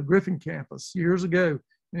down at the Griffin campus years ago.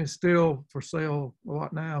 And it's still for sale a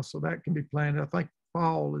lot now, so that can be planted. I think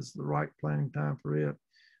fall is the right planting time for it.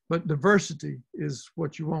 But diversity is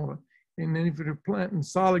what you want. And then if you're planting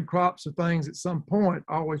solid crops or things at some point,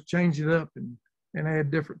 always change it up and add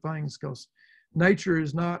different things, because nature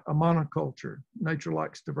is not a monoculture. Nature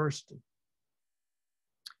likes diversity.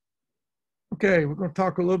 Okay, we're going to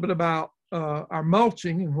talk a little bit about our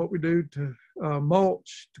mulching and what we do to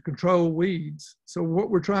mulch to control weeds. So what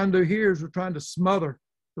we're trying to do here is we're trying to smother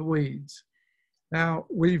the weeds. Now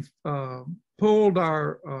we've pulled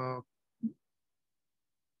our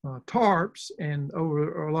tarps and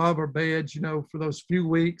over a lot of our beds, you know, for those few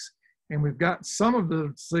weeks, and we've got some of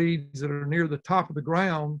the seeds that are near the top of the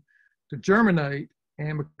ground to germinate,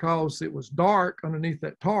 and because it was dark underneath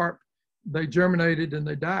that tarp, they germinated and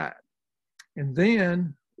they died. And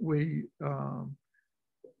then we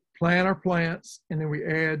plant our plants, and then we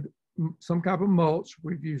add some type of mulch.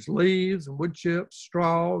 We've used leaves and wood chips,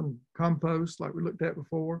 straw, and compost like we looked at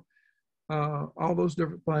before, all those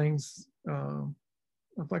different things.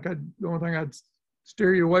 I think the only thing I'd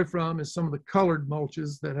steer you away from is some of the colored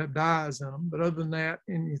mulches that have dyes in them. But other than that,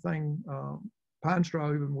 anything, pine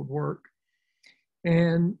straw even would work.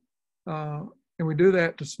 And we do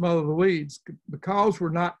that to smother the weeds. Because we're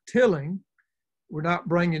not tilling, we're not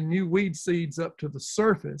bringing new weed seeds up to the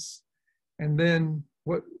surface. And then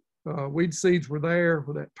what weed seeds were there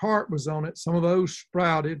where that tarp was on it, some of those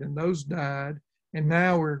sprouted and those died. And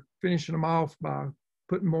now we're finishing them off by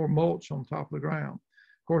putting more mulch on top of the ground.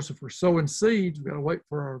 Of course, if we're sowing seeds, we've got to wait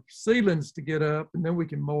for our seedlings to get up, and then we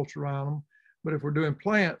can mulch around them. But if we're doing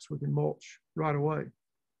plants, we can mulch right away.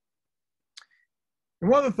 And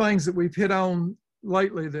one of the things that we've hit on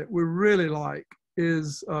lately that we really like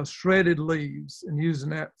is shredded leaves and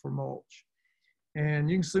using that for mulch. And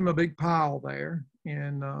you can see my big pile there.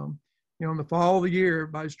 And you know, in the fall of the year,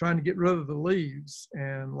 everybody's trying to get rid of the leaves,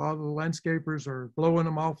 and a lot of the landscapers are blowing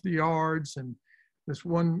them off the yards. And this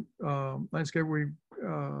one landscaper we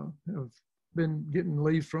have been getting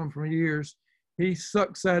leaves from for years, he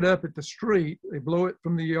sucks that up at the street. They blow it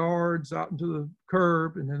from the yards out into the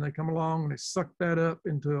curb, and then they come along and they suck that up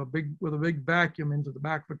into with a big vacuum into the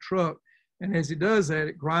back of a truck. And as he does that,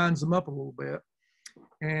 it grinds them up a little bit.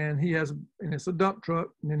 And and it's a dump truck,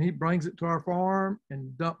 and then he brings it to our farm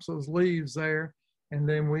and dumps those leaves there. And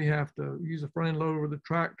then we have to use a front end loader with a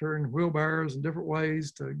tractor and wheelbarrows and different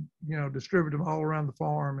ways to, you know, distribute them all around the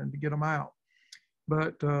farm and to get them out.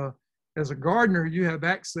 But as a gardener, you have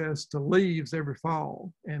access to leaves every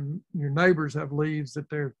fall, and your neighbors have leaves that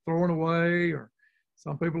they're throwing away, or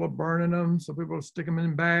some people are burning them. Some people will stick them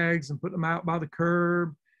in bags and put them out by the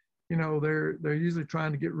curb. You know, they're usually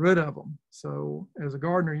trying to get rid of them. So as a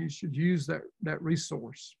gardener, you should use that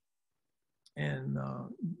resource and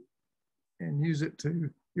use it to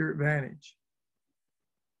your advantage.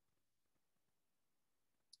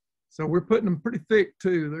 So we're putting them pretty thick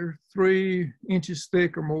too. They're 3 inches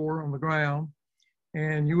thick or more on the ground.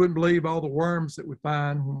 And you wouldn't believe all the worms that we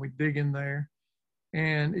find when we dig in there.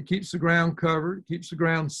 And it keeps the ground covered, it keeps the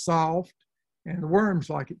ground soft, and the worms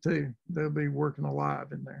like it too. They'll be working alive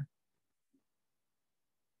in there.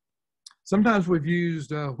 Sometimes we've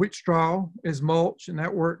used wheat straw as mulch, and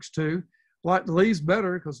that works too. I like the leaves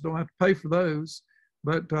better because you don't have to pay for those,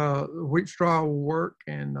 but wheat straw will work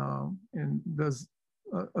and does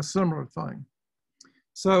a similar thing.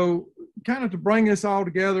 So kind of to bring this all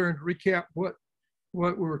together and to recap what we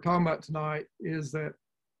were talking about tonight is that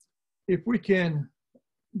if we can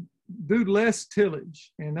do less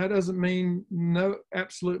tillage, and that doesn't mean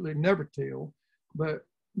absolutely never till, but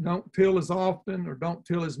don't till as often or don't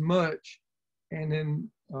till as much, and then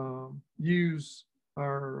use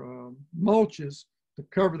our mulches to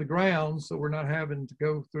cover the ground so we're not having to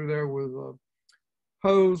go through there with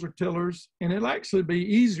hose or tillers. And it'll actually be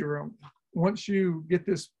easier once you get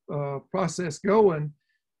this process going.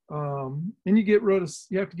 And you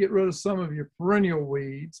have to get rid of some of your perennial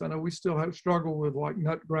weeds. I know we still have struggle with like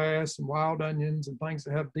nutgrass and wild onions and things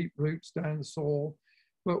that have deep roots down in the soil,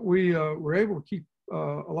 but we're able to keep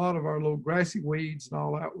a lot of our little grassy weeds and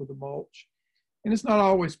all out with the mulch. And it's not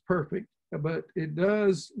always perfect, but it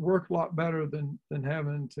does work a lot better than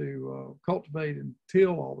having to cultivate and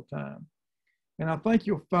till all the time. And I think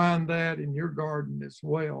you'll find that in your garden as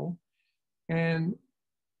well. And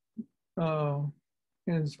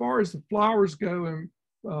as far as the flowers go and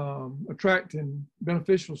attracting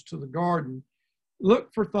beneficials to the garden,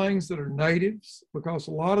 look for things that are natives, because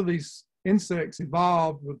a lot of these insects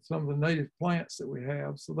evolved with some of the native plants that we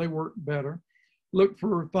have, so they work better. Look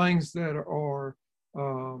for things that are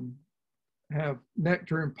have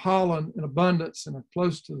nectar and pollen in abundance and are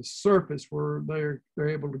close to the surface where they're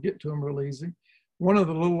able to get to them real easy. One of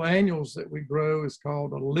the little annuals that we grow is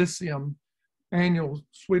called Alyssium, annual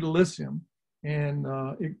sweet Alyssium, and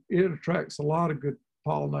it attracts a lot of good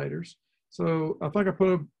pollinators. So I think I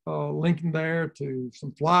put a link in there to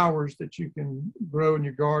some flowers that you can grow in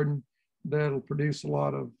your garden that'll produce a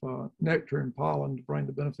lot of nectar and pollen to bring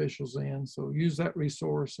the beneficials in. So use that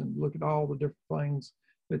resource and look at all the different things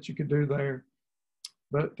that you could do there.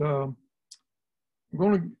 But I'm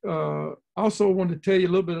going to also want to tell you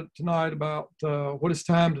a little bit tonight about what it's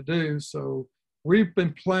time to do. So we've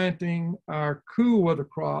been planting our cool weather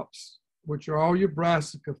crops, which are all your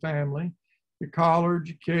brassica family, your collard,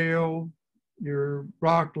 your kale, your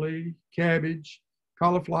broccoli, cabbage,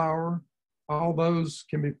 cauliflower. All those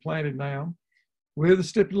can be planted now. With the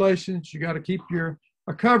stipulations, you got to keep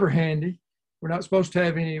a cover handy. We're not supposed to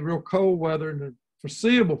have any real cold weather in the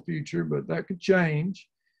foreseeable future, but that could change.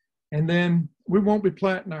 And then we won't be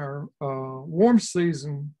planting our warm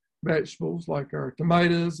season vegetables like our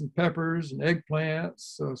tomatoes and peppers and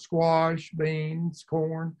eggplants, squash, beans,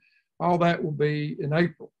 corn. All that will be in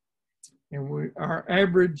April. And our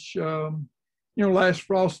average, last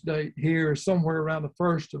frost date here is somewhere around the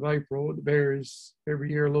 1st of April. It varies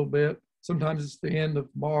every year a little bit. Sometimes it's the end of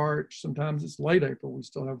March. Sometimes it's late April. We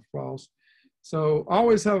still have frost. So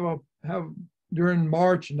always have during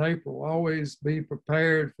March and April, always be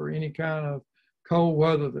prepared for any kind of cold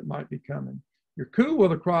weather that might be coming. Your cool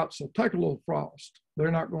weather crops will take a little frost.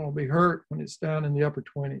 They're not going to be hurt when it's down in the upper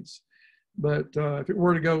 20s. But if it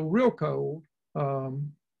were to go real cold,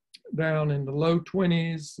 down in the low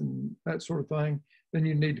 20s and that sort of thing, then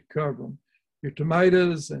you need to cover them. Your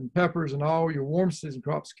tomatoes and peppers and all your warm season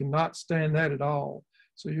crops cannot stand that at all.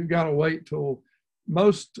 So you've got to wait till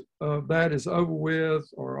most of that is over with,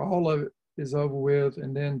 or all of it is over with,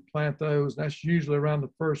 and then plant those. That's usually around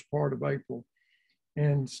the first part of April.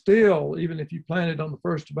 And still, even if you plant it on the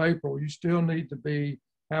 1st of April, you still need to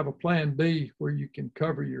have a plan B where you can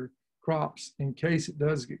cover your crops in case it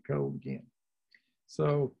does get cold again.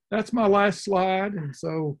 So that's my last slide. And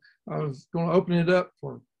so I was going to open it up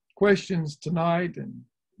for questions tonight, and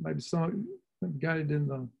maybe some got it in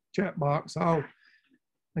the chat box. I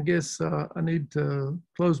guess I need to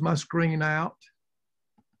close my screen out.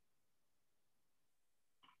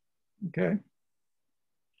 Okay.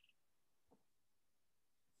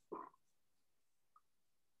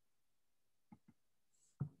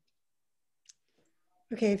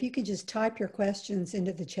 Okay, if you could just type your questions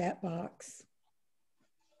into the chat box.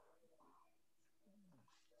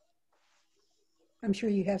 I'm sure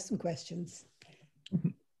you have some questions.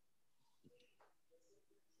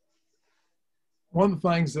 One of the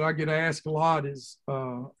things that I get asked a lot is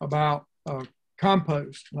about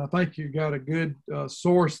compost. And I think you got a good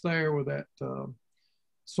source there with that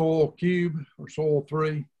Soil Cube or Soil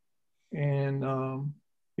 3. And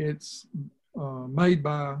it's made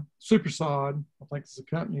by Supersod. I think it's a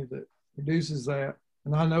company that produces that.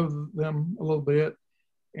 And I know them a little bit.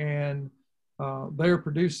 And they're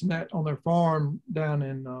producing that on their farm down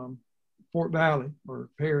in Fort Valley or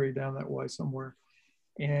Perry, down that way somewhere.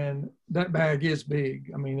 And that bag is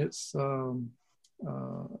big. I mean, it's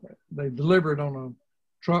they deliver it on a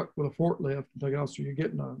truck with a forklift. So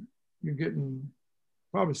you're getting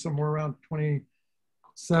probably somewhere around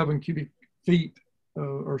 27 cubic feet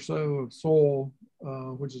or so of soil,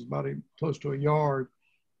 which is about close to a yard.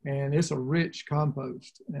 And it's a rich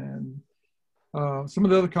compost. And some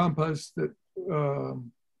of the other composts that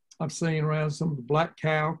I've seen around, some of the Black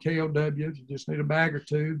Cow, KOW, you just need a bag or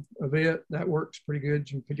two of it. That works pretty good.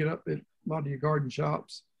 You can pick it up at a lot of your garden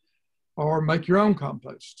shops, or make your own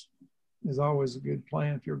compost is always a good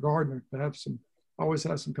plan if you're a gardener, to always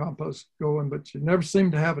have some compost going, but you never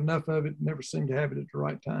seem to have enough of it, never seem to have it at the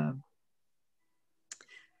right time.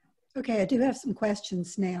 Okay, I do have some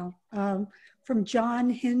questions now. From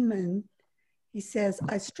John Hinman. He says,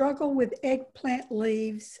 I struggle with eggplant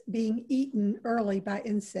leaves being eaten early by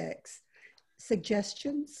insects.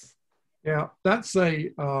 Suggestions? Yeah, that's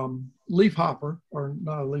a leaf hopper, or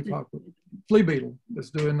not a leaf hopper, flea beetle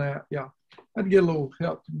that's doing that. Yeah, I had to get a little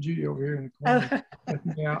help from Judy over here in the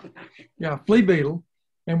corner. Yeah, flea beetle.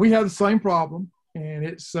 And we have the same problem, and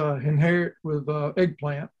it's inherent with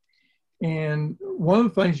eggplant. And one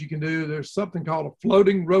of the things you can do, there's something called a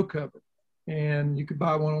floating row cover. And you could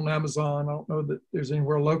buy one on Amazon. I don't know that there's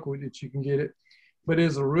anywhere locally that you can get it, but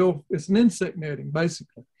it's an insect netting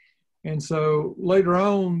basically. And so later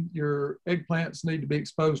on, your eggplants need to be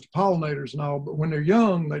exposed to pollinators and all, but when they're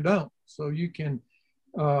young, they don't. So you can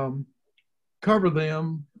cover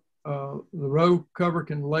them. The row cover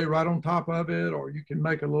can lay right on top of it, or you can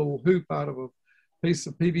make a little hoop out of a piece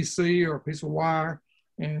of PVC or a piece of wire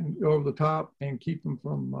and go over the top and keep them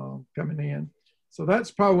from coming in. So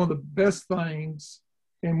that's probably one of the best things.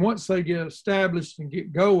 And once they get established and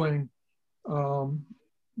get going,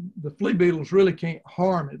 the flea beetles really can't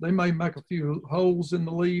harm it. They may make a few holes in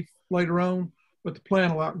the leaf later on, but the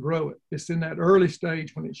plant will outgrow it. It's in that early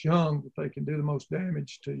stage when it's young that they can do the most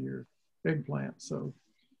damage to your eggplant. So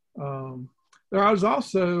there is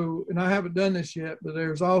also, and I haven't done this yet, but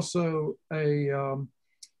there's also a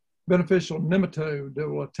beneficial nematode that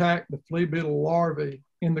will attack the flea beetle larvae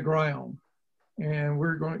in the ground. And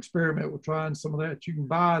we're going to experiment with trying some of that. You can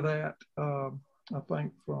buy that, I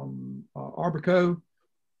think, from Arbico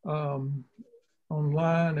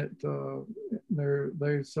online. At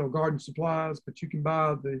they sell garden supplies, but you can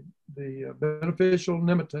buy the beneficial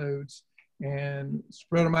nematodes and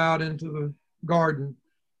spread them out into the garden,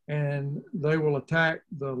 and they will attack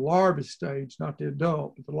the larvae stage, not the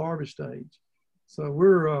adult, but the larvae stage. So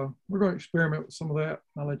we're going to experiment with some of that.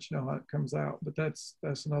 I'll let you know how it comes out, but that's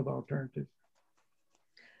another alternative.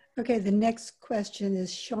 Okay, the next question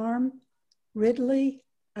is Sharm Ridley.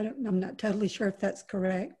 I'm not totally sure if that's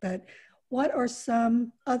correct, but what are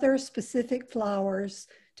some other specific flowers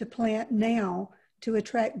to plant now to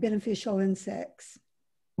attract beneficial insects?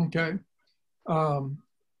 Okay.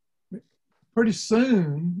 Pretty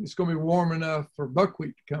soon, it's going to be warm enough for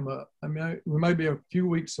buckwheat to come up. I mean, we may be a few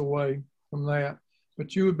weeks away from that,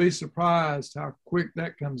 but you would be surprised how quick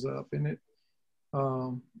that comes up. And it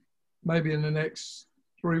maybe in the next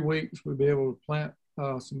 3 weeks, we'll be able to plant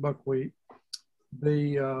some buckwheat.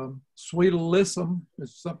 The sweet alyssum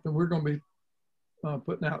is something we're going to be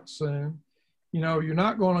putting out soon. You know, you're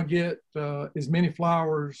not going to get as many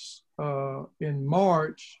flowers in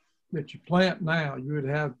March that you plant now. You would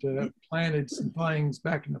have to have planted some things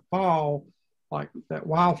back in the fall, like that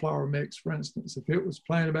wildflower mix, for instance. If it was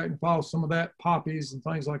planted back in the fall, some of that poppies and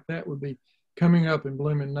things like that would be coming up and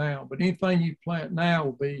blooming now. But anything you plant now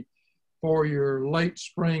will be for your late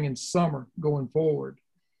spring and summer going forward.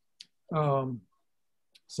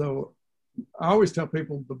 So I always tell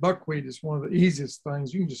people the buckwheat is one of the easiest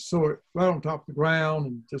things. You can just sow it right on top of the ground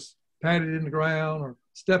and just pat it in the ground, or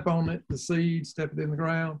step on it, the seed, step it in the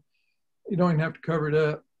ground. You don't even have to cover it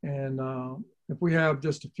up. And if we have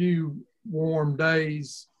just a few warm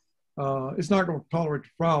days, it's not going to tolerate the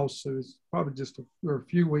frost. So it's probably just we're a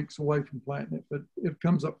few weeks away from planting it, but it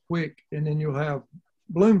comes up quick, and then you'll have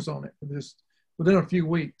blooms on it just within a few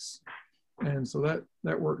weeks. And so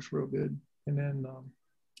that works real good. And then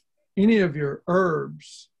any of your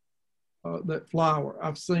herbs that flower,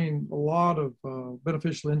 I've seen a lot of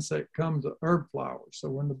beneficial insect come to herb flowers. So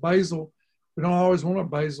when the basil, we don't always want our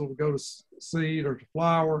basil to go to seed or to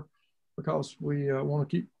flower because we want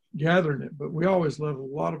to keep gathering it, but we always let a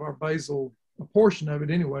lot of our basil, a portion of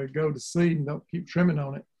it anyway, go to seed and don't keep trimming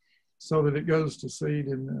on it so that it goes to seed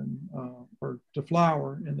and then, or to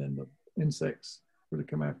flower, and then the insects really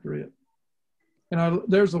come after it. And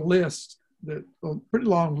there's a list, a pretty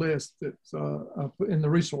long list that's in the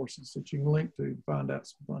resources that you can link to find out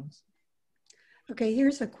some things. Okay,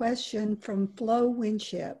 here's a question from Flo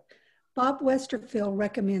Winship. Bob Westerfield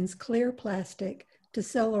recommends clear plastic to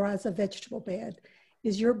cellularize a vegetable bed.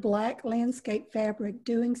 Is your black landscape fabric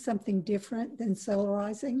doing something different than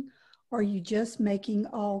cellularizing, or are you just making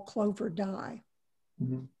all clover dye?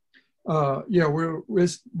 Mm-hmm. Yeah,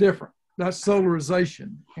 it's different. That's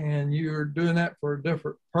solarization, and you're doing that for a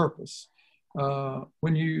different purpose.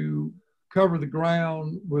 When you cover the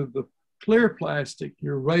ground with the clear plastic,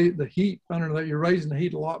 the heat under that, you're raising the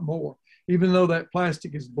heat a lot more. Even though that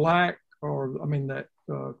plastic is black, that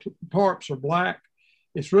tarps are black,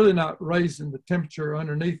 it's really not raising the temperature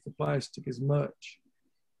underneath the plastic as much.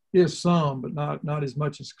 Is some, but not as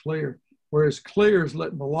much as clear. Whereas clear is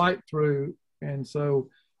letting the light through, and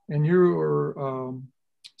your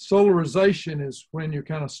solarization is when you're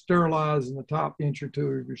kind of sterilizing the top inch or two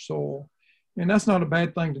of your soil. And that's not a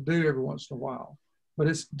bad thing to do every once in a while, but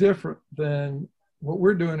it's different than what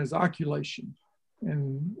we're doing is oculation.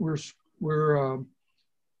 And we're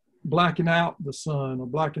blacking out the sun or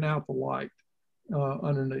blacking out the light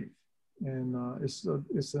underneath. And it's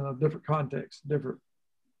in a different context,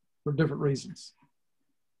 for different reasons.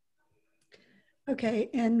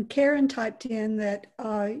 Okay, and Karen typed in that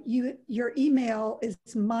your email is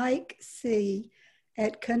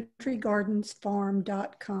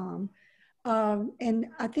mikec@countrygardensfarm.com. And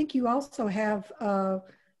I think you also have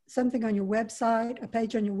something on your website, a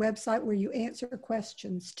page on your website where you answer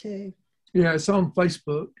questions too. Yeah, it's on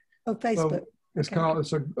Facebook. Oh, Facebook. So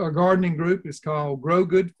it's a gardening group. It's called Grow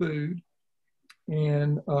Good Food.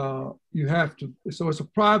 And you have to, so it's a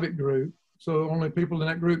private group. So only people in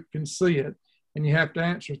that group can see it. And you have to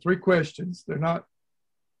answer 3 questions. They're not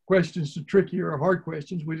questions to trick you or hard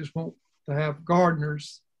questions. We just want to have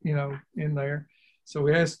gardeners, in there. So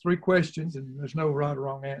we ask 3 questions, and there's no right or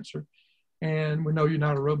wrong answer. And we know you're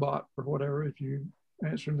not a robot or whatever if you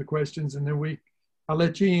answer the questions. And then I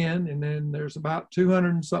let you in, and then there's about 200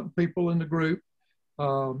 and something people in the group.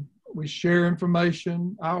 We share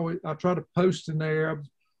information. I try to post in there.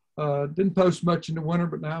 Didn't post much in the winter,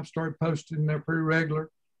 but now I've started posting there pretty regular.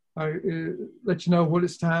 let you know what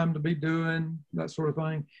it's time to be doing, that sort of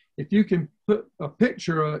thing. If you can put a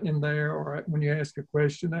picture in there, or when you ask a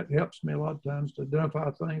question, that helps me a lot of times to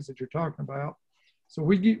identify things that you're talking about. So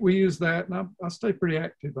we use that, and I stay pretty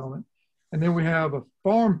active on it. And then we have a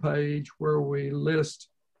farm page where we list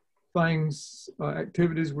things,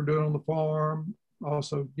 activities we're doing on the farm.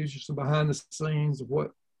 Also gives you some behind the scenes of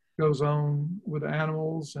what goes on with the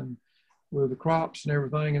animals and with the crops and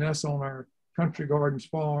everything. And that's on our Country Gardens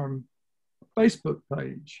Farm Facebook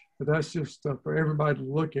page. But that's just for everybody to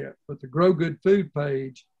look at. But the Grow Good Food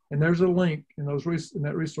page, and there's a link in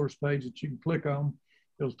that resource page that you can click on.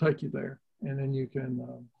 It'll take you there. And then you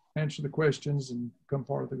can answer the questions and become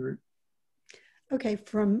part of the group. Okay,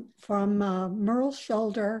 from Merle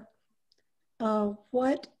Shoulder,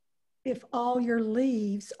 what if all your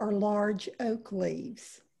leaves are large oak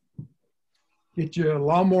leaves? Get your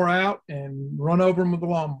lawnmower out and run over them with the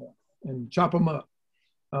lawnmower and chop them up.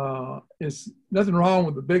 It's nothing wrong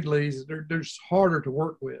with the big leaves. They're just harder to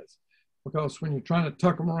work with because when you're trying to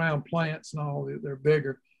tuck them around plants and all, they're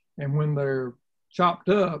bigger. And when they're chopped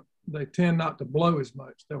up, they tend not to blow as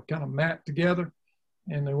much. They'll kind of mat together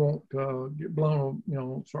and they won't get blown,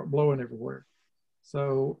 start blowing everywhere.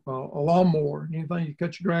 So a lawnmower, anything you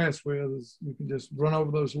cut your grass with, is you can just run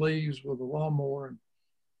over those leaves with a lawnmower. And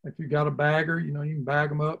if you got a bagger, you can bag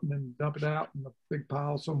them up and then dump it out in a big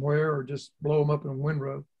pile somewhere, or just blow them up in a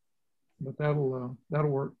windrow. But that'll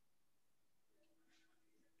work.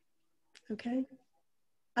 Okay,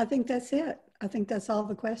 I think that's it. I think that's all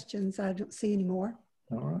the questions. I don't see any more.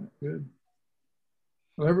 All right, good.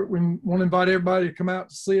 Well, we want to invite everybody to come out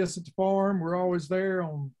to see us at the farm. We're always there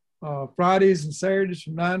on Fridays and Saturdays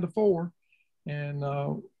from 9 to 4.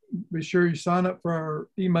 And be sure you sign up for our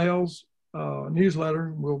emails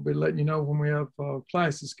newsletter. We'll be letting you know when we have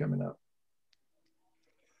classes coming up.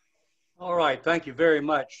 All right, thank you very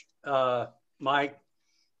much, Mike.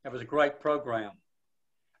 That was a great program.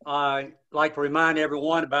 I'd like to remind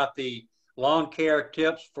everyone about the lawn care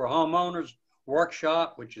tips for homeowners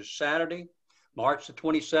workshop, which is Saturday, March the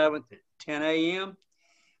 27th at 10 a.m.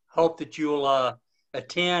 Hope that you'll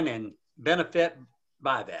attend and benefit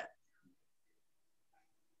by that.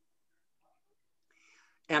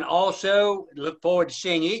 And also look forward to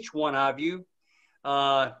seeing each one of you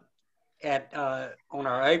on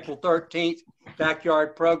our April 13th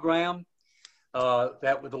backyard program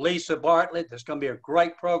that with Lisa Bartlett. That's going to be a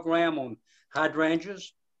great program on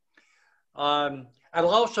hydrangeas. I'd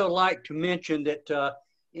also like to mention that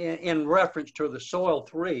in reference to the Soil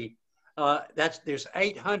 3, there's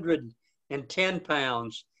 810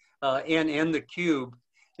 pounds in the cube,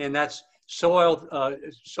 and that's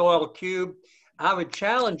soil cube. I would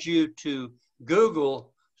challenge you to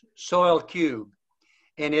Google Soil Cube,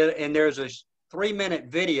 and there's a 3-minute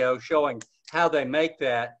video showing how they make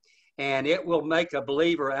that, and it will make a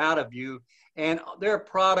believer out of you. And their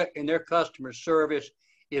product and their customer service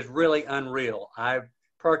is really unreal. I've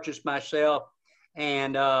purchased myself,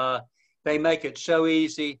 and they make it so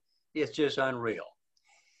easy. It's just unreal.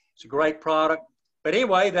 It's a great product. But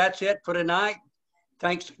anyway, that's it for tonight.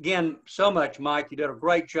 Thanks again so much, Mike. You did a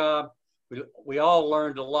great job. We all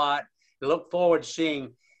learned a lot. We look forward to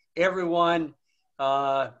seeing everyone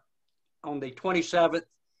on the 27th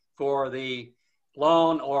for the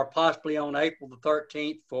lawn, or possibly on April the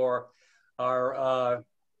 13th for our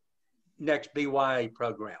next BYA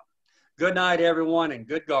program. Good night, everyone, and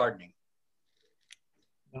good gardening.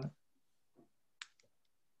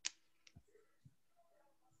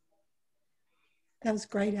 That was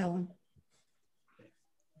great, Ellen.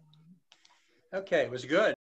 Okay, it was good.